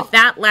 Now, if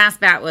that last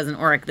bat was an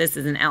orc, this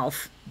is an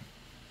elf.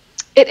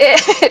 It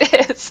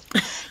is.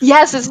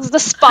 Yes, this is the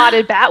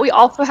spotted bat. We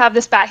also have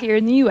this bat here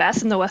in the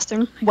U.S., in the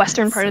western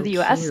part of the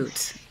U.S.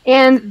 Cute.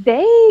 And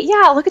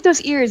look at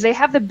those ears. They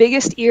have the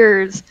biggest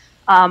ears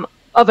of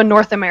a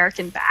North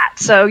American bat.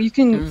 So you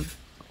can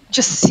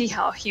just see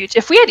how huge.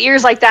 If we had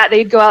ears like that,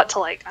 they'd go out to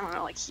like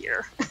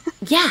here.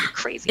 Yeah.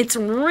 Crazy. It's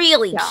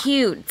really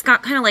cute. It's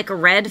got kind of like a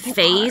red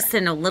face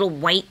and a little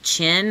white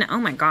chin. Oh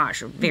my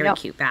gosh, a very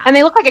cute bat. And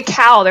they look like a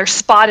cow. They're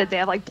spotted. They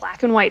have like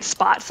black and white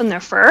spots on their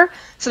fur.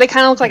 So they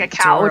kind of look like a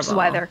cow, which is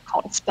why they're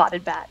called a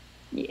spotted bat.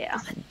 Yeah.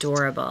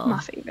 Adorable.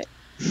 My favorite.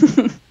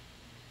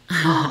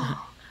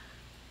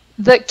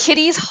 The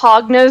Kitty's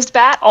hog-nosed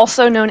bat,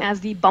 also known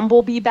as the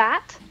bumblebee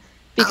bat,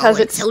 because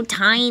it's so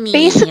tiny.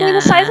 Basically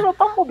the size of a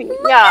bumblebee.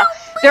 Yeah.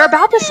 They're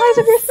about the size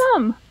of your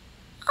thumb.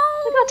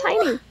 They're not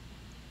tiny.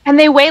 And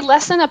they weigh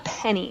less than a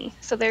penny.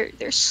 So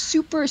they're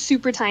super,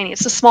 super tiny.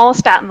 It's the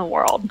smallest bat in the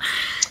world.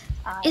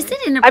 Is it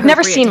inappropriate I've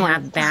never seen to one.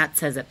 have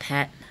bats as a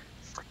pet?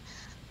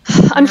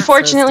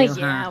 Unfortunately,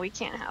 supposed to, yeah, we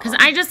can't have Because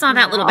them. I just saw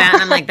that little bat,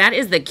 and I'm like, that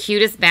is the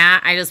cutest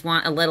bat. I just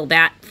want a little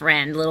bat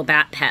friend, little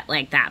bat pet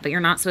like that. But you're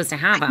not supposed to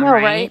have them, No,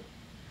 right?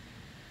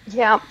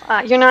 Yeah,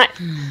 you're not,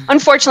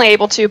 unfortunately,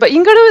 able to. But you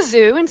can go to a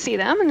zoo and see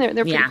them, and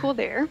they're pretty cool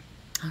there.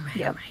 All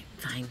right,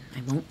 fine.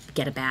 I won't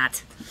get a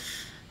bat.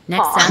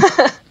 Next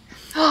up.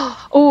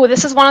 Oh,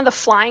 this is one of the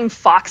flying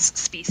fox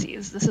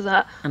species. This is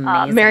a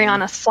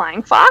Mariana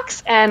flying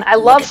fox, and I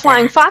love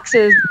flying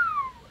foxes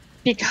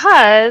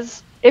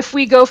because if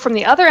we go from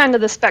the other end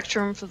of the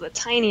spectrum, from the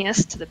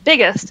tiniest to the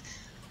biggest,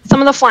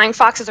 some of the flying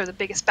foxes are the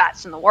biggest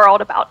bats in the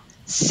world, about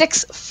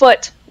 6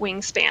 foot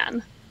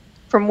wingspan,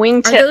 from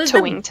wingtip to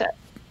wingtip.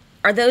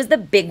 Are those the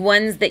big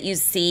ones that you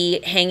see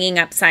hanging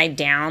upside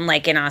down,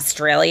 like in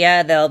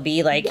Australia? They'll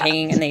be like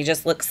hanging and they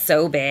just look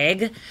so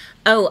big.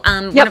 Oh,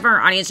 one of our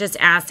audience just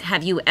asked,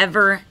 have you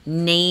ever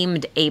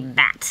named a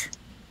bat?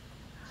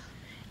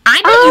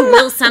 I bet you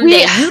will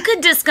someday. You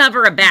could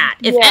discover a bat.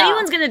 If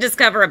anyone's going to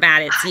discover a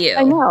bat, it's you.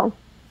 I know.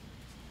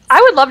 I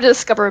would love to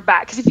discover a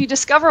bat, because if you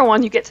discover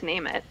one, you get to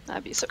name it.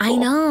 That'd be so cool. I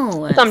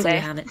know. Someday. So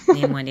you haven't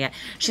named one yet.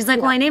 She's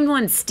like, well, I named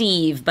one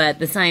Steve, but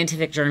the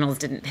scientific journals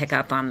didn't pick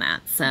up on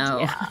that. So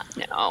yeah,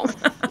 no.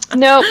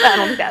 Nope, I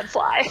don't think that'd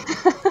fly.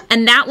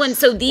 And that one,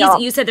 so these,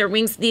 you said their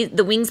wings, the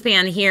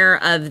wingspan here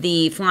of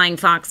the flying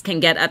fox can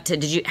get up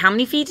to, how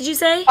many feet did you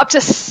say? Up to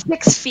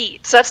 6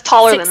 feet. So that's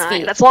taller than I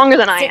am. That's longer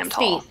than I am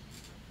tall. 6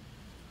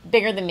 feet.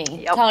 Bigger than me.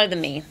 Yep. Taller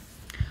than me.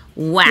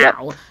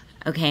 Wow. Yep.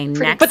 Okay,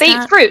 next But they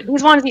eat fruit.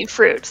 These ones eat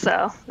fruit,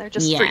 so they're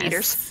just fruit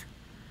eaters.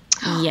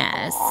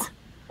 Yes. Aww.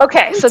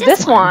 Okay, so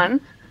this one,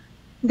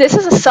 this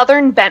is a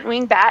southern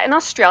bentwing bat in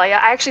Australia.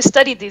 I actually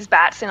studied these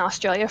bats in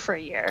Australia for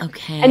a year.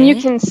 Okay. And you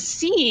can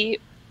see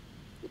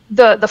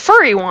the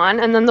furry one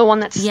and then the one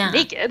that's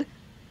naked.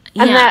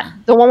 And that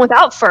the one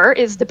without fur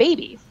is the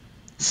baby.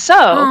 So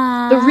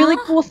the really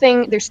cool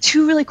thing, there's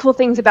 2 really cool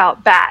things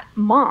about bat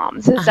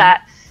moms is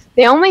that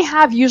they only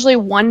have usually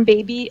 1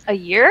 baby a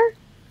year.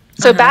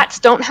 So bats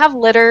don't have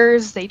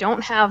litters. They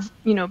don't have,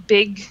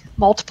 big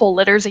multiple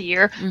litters a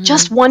year,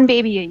 just 1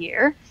 baby a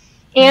year.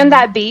 And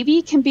that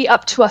baby can be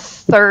up to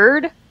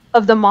 1/3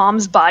 of the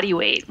mom's body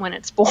weight when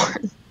it's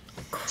born.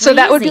 So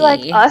that would be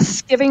like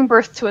us giving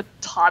birth to a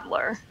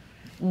toddler,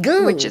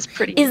 which is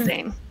pretty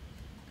insane.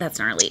 That's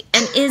gnarly.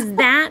 And is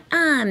that,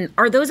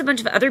 are those a bunch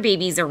of other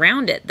babies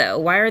around it, though?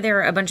 Why are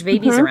there a bunch of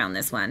babies around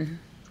this one?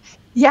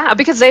 Yeah,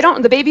 because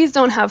the babies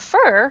don't have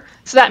fur,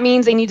 so that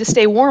means they need to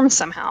stay warm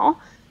somehow.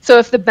 So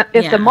if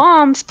the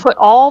moms put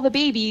all the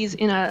babies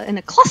in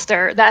a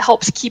cluster, that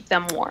helps keep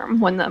them warm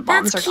when the moms are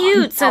gone. That's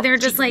cute. So they're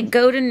just like,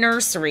 go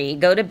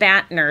to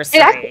bat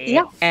nursery.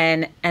 Yeah.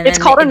 And it's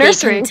called a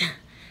nursery.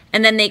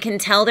 And then they can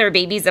tell their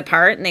babies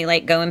apart, and they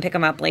like go and pick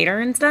them up later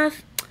and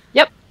stuff.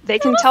 Yep. They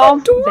can tell.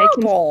 They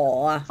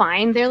can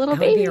find their little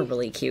baby. That would be a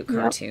really cute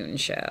cartoon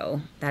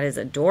show. That is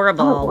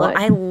adorable. Well,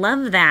 I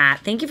love that.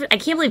 Thank you I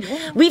can't believe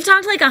we've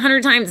talked like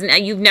 100 times,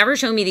 and you've never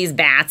shown me these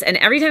bats. And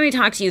every time I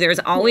talk to you, there's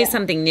always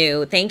something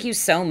new. Thank you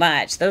so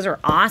much. Those are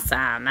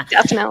awesome.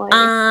 Definitely.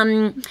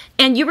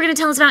 And you were going to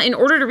tell us about, in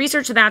order to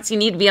research the bats, you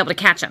need to be able to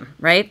catch them,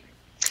 right?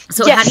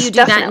 So how do you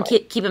do that and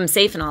keep them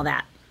safe and all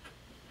that?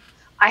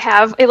 I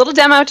have a little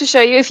demo to show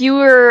you. If you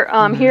were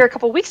here a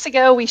couple weeks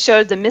ago, we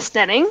showed the mist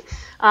netting.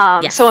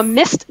 So a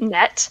mist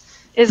net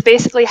is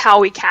basically how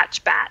we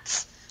catch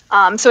bats.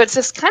 So it's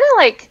this kind of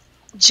like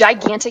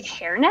gigantic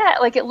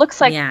hairnet. Like it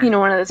looks like,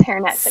 one of those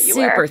hairnets that you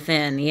wear. Super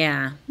thin,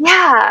 yeah.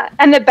 Yeah.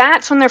 And the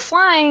bats, when they're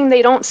flying,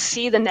 they don't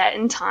see the net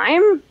in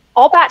time.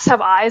 All bats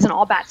have eyes and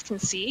all bats can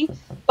see.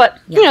 But,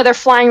 they're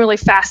flying really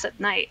fast at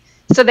night.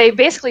 So they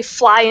basically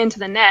fly into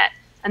the net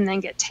and then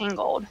get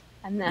tangled.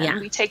 And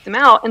then we take them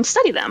out and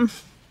study them.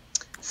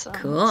 So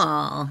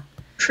cool.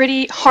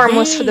 Pretty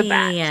harmless for the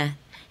bat.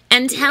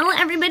 And tell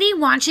everybody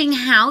watching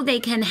how they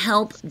can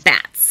help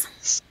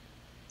bats.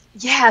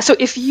 Yeah, so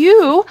if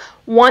you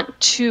want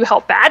to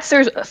help bats,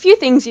 there's a few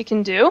things you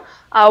can do.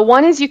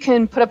 One is you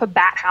can put up a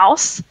bat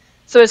house.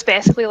 So it's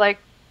basically like,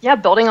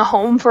 building a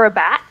home for a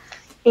bat.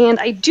 And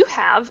I do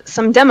have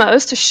some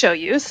demos to show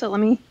you. So let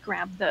me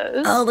grab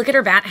those. Oh, look at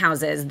her bat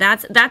houses.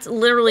 That's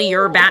literally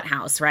your bat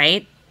house,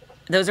 right?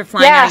 Those are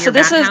flying out of your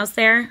bat house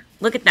there?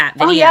 Look at that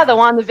video. Oh, yeah, the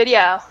one in the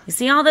video. You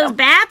see all those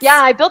bats? Yeah,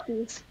 I built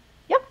these.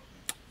 Yep.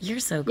 You're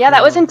so cool. Yeah,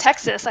 that was in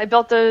Texas. I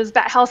built those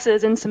bat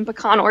houses in some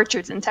pecan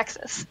orchards in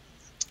Texas.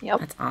 Yep.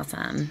 That's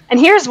awesome. And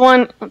here's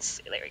one. Let's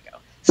see. There we go.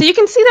 So you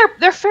can see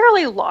they're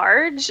fairly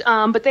large,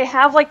 but they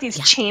have like these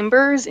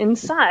chambers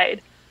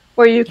inside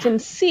where you can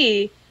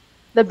see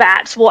the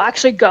bats will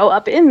actually go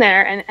up in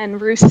there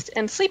and roost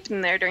and sleep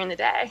in there during the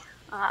day.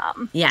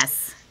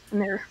 Yes.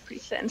 And they're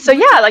pretty thin. So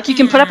like you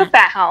can put up a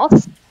bat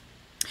house.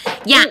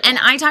 Yeah, and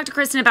I talked to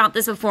Kristen about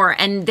this before,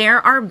 and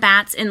there are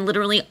bats in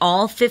literally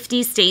all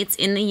 50 states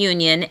in the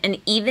union, and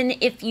even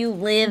if you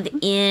live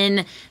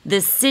in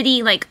the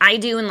city like I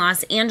do in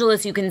Los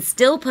Angeles, you can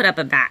still put up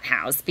a bat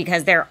house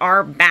because there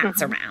are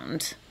bats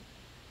around.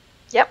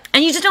 Yep.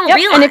 And you just don't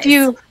realize. And if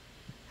you...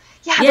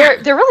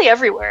 they're really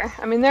everywhere.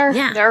 I mean,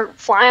 they're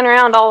flying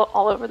around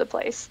all over the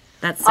place.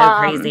 That's so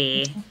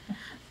crazy.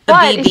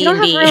 But if you don't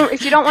have room,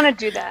 if you don't want to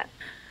do that...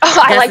 Oh,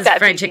 I like that.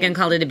 Fried chicken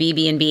called it a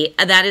BB&B.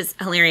 That is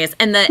hilarious.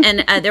 And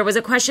there was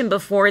a question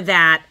before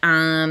that,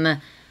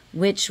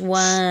 which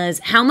was,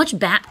 how much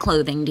bat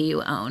clothing do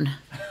you own?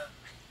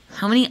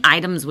 How many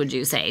items would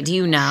you say? Do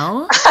you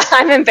know?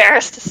 I'm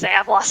embarrassed to say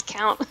I've lost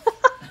count.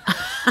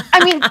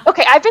 I mean,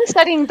 okay, I've been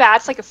studying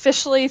bats like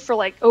officially for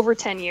like over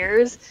 10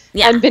 years.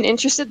 Yeah. I've been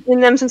interested in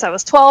them since I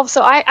was 12,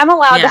 so I'm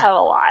allowed to have a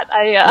lot.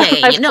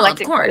 No, of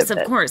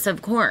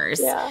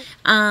course. Yeah.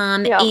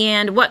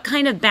 And what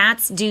kind of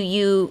bats do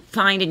you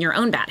find in your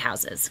own bat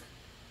houses?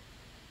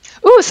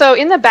 Ooh, so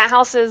in the bat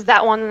houses,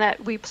 that one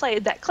that we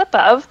played that clip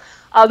of,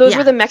 those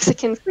were the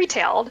Mexican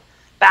free-tailed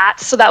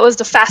bats. So that was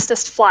the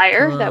fastest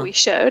flyer that we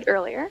showed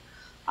earlier.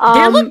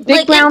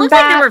 Big brown bats.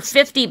 Like there were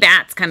 50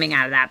 bats coming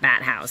out of that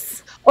bat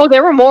house. Oh,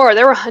 there were more.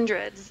 There were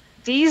hundreds.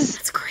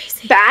 That's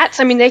crazy. Bats,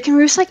 I mean, they can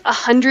roost like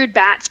 100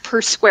 bats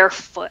per square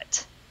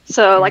foot.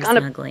 So like on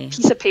a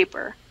piece of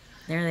paper.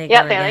 There they go.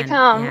 Yep, there they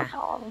come.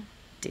 Yeah.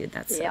 Dude,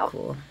 that's so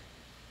cool.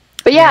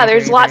 But yeah, Very,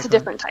 there's very, lots very of cool.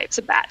 different types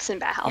of bats in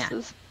bat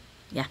houses.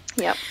 Yeah.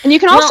 Yep. And you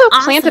can also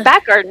plant a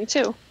bat garden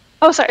too.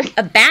 Oh, sorry.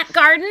 A bat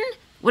garden?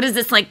 What is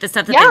this, like the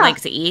stuff that they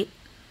like to eat?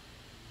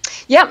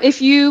 Yeah,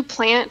 if you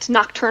plant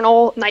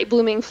nocturnal night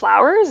blooming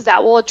flowers,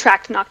 that will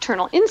attract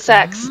nocturnal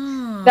insects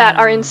that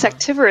our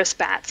insectivorous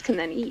bats can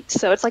then eat.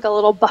 So it's like a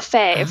little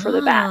buffet for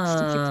the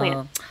bats if you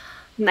plant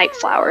night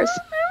flowers.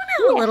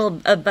 I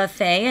want to have a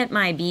buffet at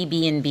my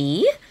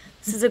BB&B.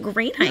 This is a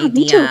great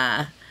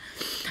idea.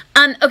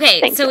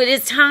 Okay, so it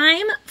is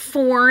time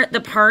for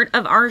the part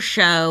of our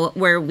show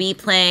where we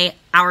play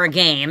our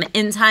game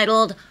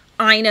entitled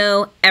I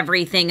Know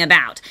Everything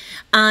About.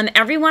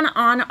 Everyone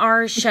on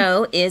our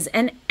show is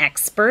an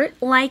expert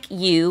like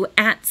you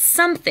at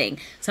something.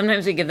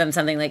 Sometimes we give them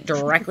something like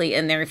directly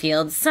in their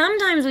field.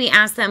 Sometimes we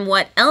ask them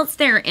what else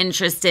they're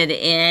interested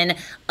in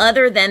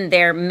other than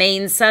their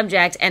main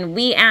subject. And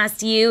we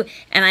asked you,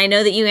 and I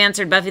know that you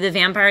answered Buffy the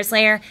Vampire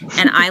Slayer,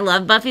 and I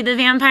love Buffy the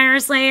Vampire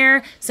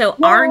Slayer. So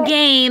our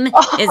game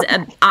is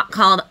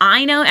called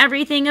I Know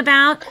Everything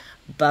About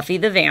Buffy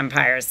the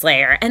Vampire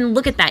Slayer. And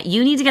look at that.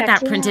 You need to get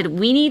that printed.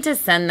 We need to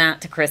send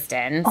that to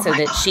Kristen so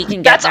that she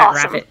can get that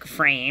graphic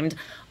framed.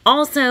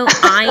 Also,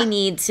 I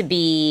need to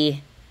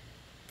be...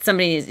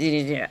 Somebody needs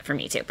to do that for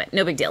me too, but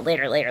no big deal.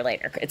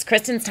 Later. It's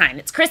Kristen's time.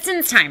 It's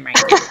Kristen's time right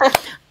now.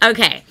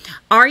 Okay.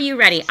 Are you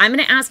ready? I'm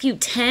going to ask you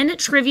 10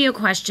 trivia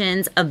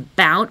questions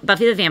about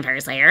Buffy the Vampire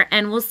Slayer,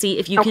 and we'll see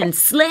if you can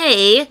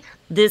slay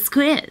this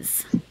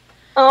quiz.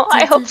 Oh,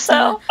 I hope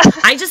so.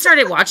 I just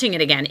started watching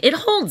it again. It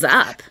holds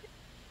up.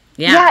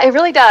 Yeah, it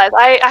really does.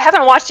 I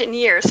haven't watched it in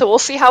years, so we'll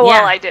see how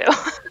well I do.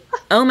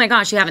 Oh my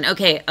gosh, you haven't.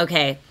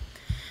 Okay.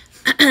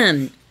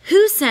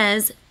 Who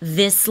says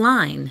this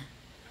line?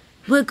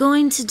 We're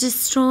going to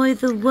destroy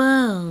the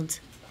world.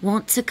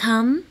 Want to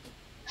come?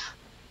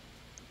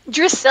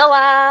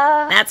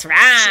 Drusilla. That's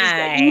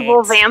right. She's the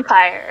evil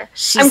vampire.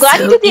 I'm glad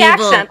you did the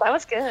accent. That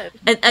was good.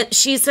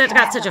 She's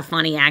got such a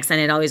funny accent.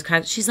 It always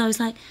cracks. She's always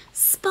like,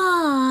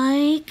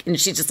 Spike. And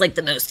she's just like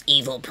the most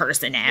evil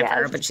person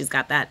ever. But she's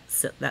got that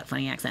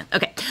funny accent.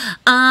 Okay.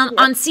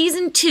 On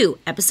season 2,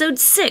 episode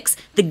 6,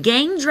 the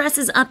gang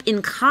dresses up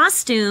in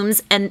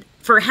costumes and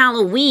for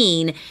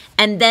Halloween,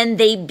 and then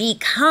they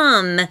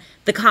become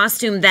the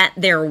costume that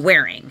they're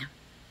wearing.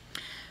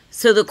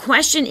 So the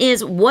question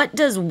is, what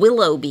does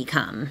Willow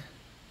become?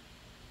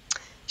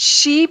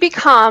 She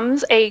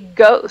becomes a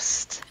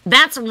ghost.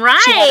 That's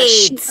right. She had a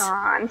sheet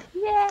on.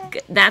 Yeah.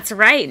 That's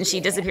right. And she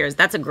disappears.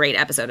 That's a great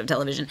episode of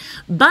television.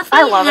 Buffy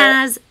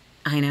has...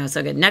 I know,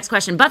 so good. Next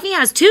question. Buffy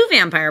has 2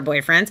 vampire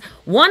boyfriends.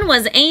 One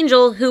was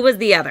Angel. Who was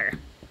the other?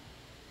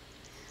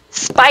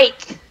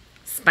 Spike.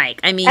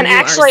 I mean, and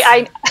actually,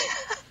 I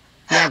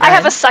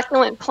have a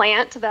succulent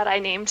plant that I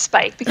named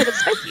Spike because it's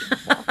spiky.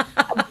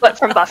 But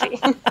from Buffy.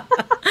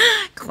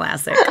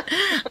 Classic.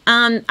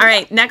 All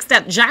right, next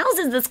up. Giles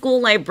is the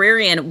school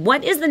librarian.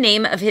 What is the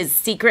name of his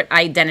secret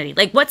identity?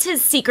 Like, what's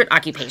his secret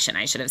occupation,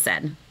 I should have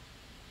said?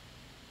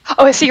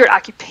 Oh, his secret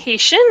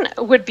occupation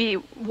would be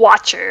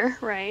Watcher,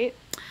 right?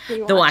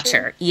 The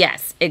Watcher.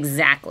 Yes,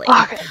 exactly.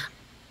 Okay.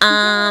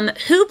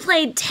 Who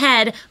played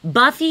Ted,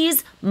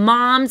 Buffy's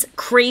mom's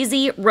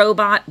crazy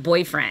robot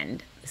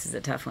boyfriend? This is a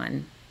tough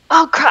one.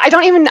 Oh, I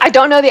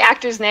don't know the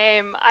actor's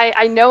name.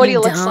 I know what he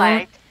looks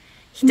like.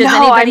 Does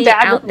anybody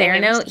out there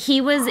know?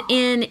 He was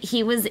in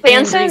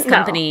Three's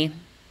Company.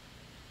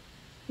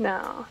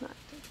 No.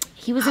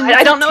 He was in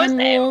I don't know his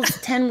name.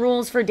 10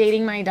 Rules for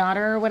Dating My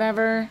Daughter or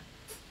whatever.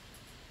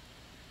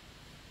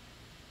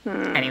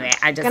 Anyway,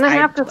 I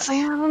have to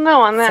say I don't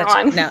know on that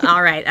one. No,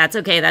 all right, that's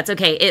okay.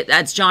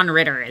 That's John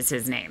Ritter is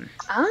his name.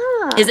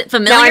 Ah, is it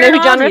familiar? Now I know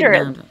who John Ritter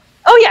is.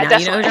 Oh yeah,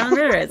 definitely. You know who John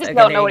Ritter is. Okay,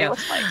 don't know what he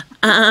looks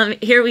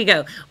like. Here we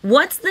go.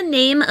 What's the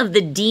name of the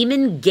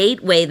demon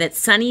gateway that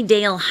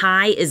Sunnydale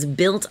High is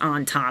built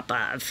on top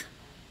of?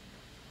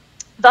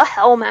 The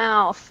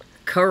Hellmouth.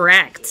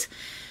 Correct.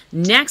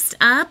 Next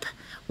up.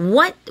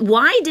 Why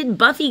did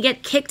Buffy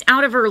get kicked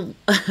out of her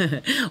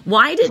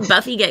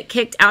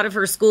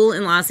school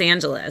in Los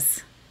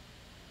Angeles?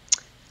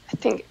 I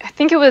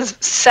think it was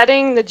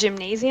setting the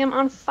gymnasium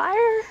on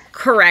fire.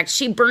 Correct.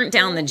 She burnt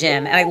down the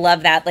gym. And I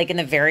love that. Like in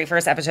the very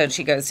first episode,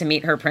 she goes to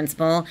meet her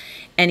principal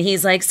and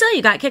he's like, so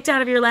you got kicked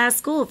out of your last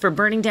school for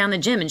burning down the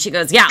gym. And she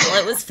goes, yeah,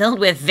 well, it was filled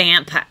with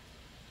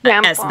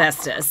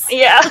asbestos.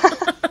 Yeah.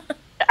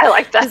 I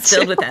like that. It's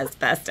filled with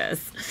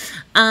asbestos.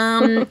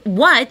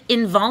 What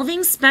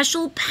involving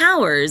special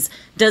powers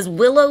does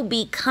Willow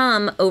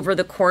become over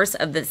the course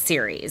of the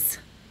series?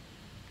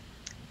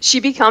 She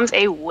becomes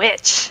a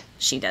witch.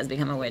 She does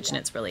become a witch, and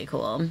it's really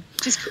cool.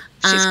 She's cool.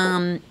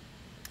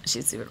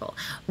 She's super cool.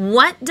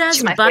 What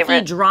does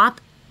Buffy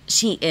drop?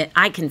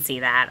 I can see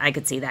that. I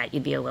could see that.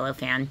 You'd be a Willow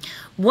fan.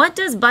 What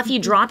does Buffy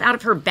drop out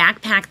of her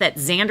backpack that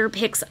Xander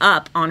picks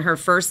up on her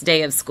first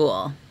day of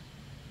school?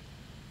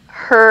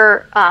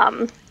 Her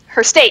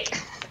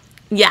steak.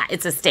 Yeah,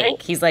 it's a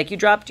steak. He's like, you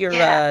dropped your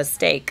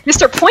steak.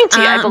 Mr.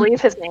 Pointy, I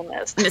believe his name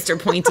is. Mr.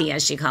 Pointy,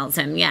 as she calls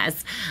him,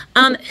 yes.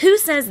 Who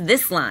says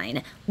this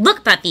line?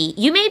 Look, Buffy,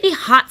 you may be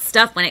hot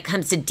stuff when it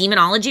comes to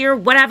demonology or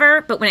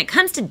whatever, but when it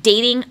comes to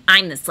dating,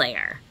 I'm the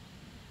Slayer.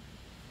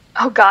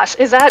 Oh gosh,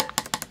 is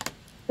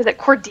it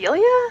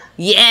Cordelia?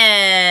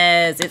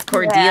 Yes, it's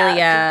Cordelia.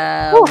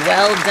 Yeah.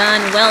 Well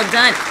done, well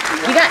done.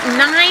 You got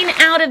 9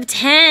 out of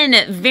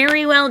 10.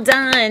 Very well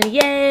done.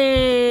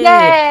 Yay.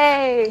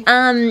 Yay.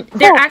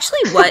 There actually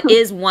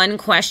is one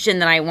question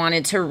that I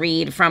wanted to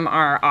read from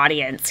our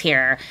audience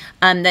here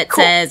that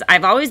says,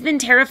 I've always been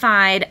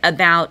terrified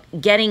about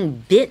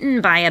getting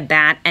bitten by a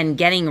bat and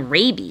getting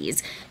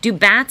rabies. Do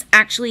bats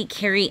actually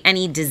carry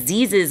any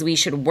diseases we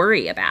should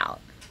worry about?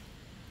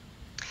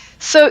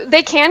 So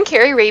they can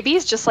carry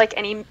rabies just like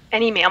any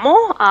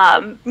mammal.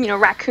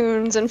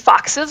 Raccoons and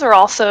foxes are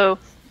also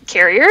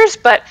carriers,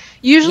 but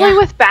usually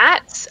with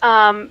bats,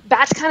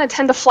 bats kind of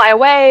tend to fly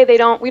away. We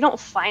don't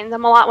find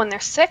them a lot when they're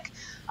sick.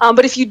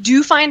 But if you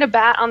do find a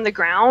bat on the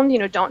ground,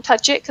 don't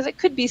touch it because it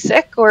could be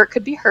sick or it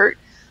could be hurt.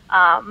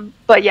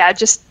 But yeah,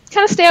 just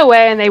kind of stay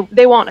away and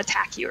they won't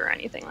attack you or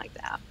anything like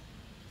that.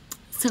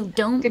 So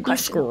don't be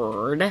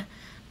scared.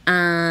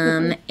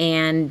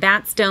 And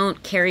bats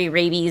don't carry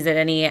rabies at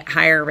any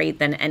higher rate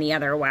than any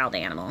other wild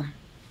animal.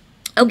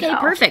 Okay,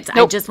 perfect.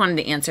 Nope. I just wanted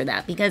to answer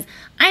that because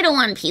I don't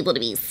want people to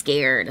be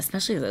scared,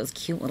 especially those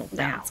cute little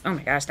bats. Oh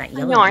my gosh, that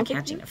yellow one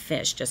catching a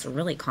fish just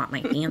really caught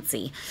my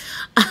fancy.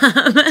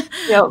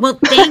 Well,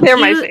 thank They're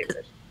you. My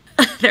favorite.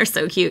 They're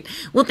so cute.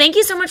 Well, thank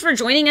you so much for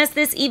joining us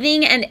this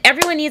evening. And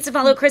everyone needs to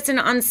follow Kristen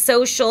on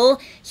social.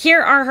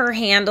 Here are her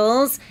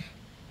handles.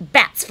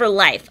 Bats for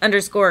Life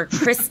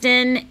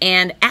 _Kristen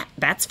and at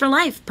Bats for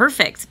Life.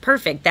 Perfect.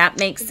 That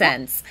makes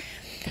sense.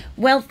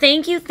 Well,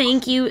 thank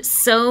you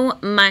so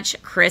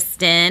much,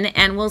 Kristen,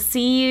 and we'll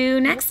see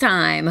you next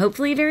time,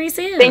 hopefully very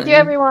soon. Thank you,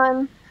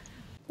 everyone.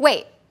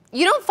 Wait,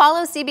 you don't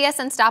follow CBS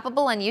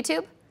Unstoppable on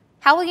YouTube?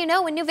 How will you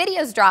know when new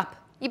videos drop?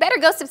 You better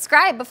go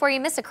subscribe before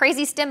you miss a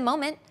crazy STEM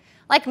moment,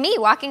 like me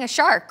walking a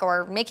shark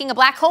or making a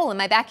black hole in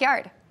my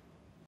backyard.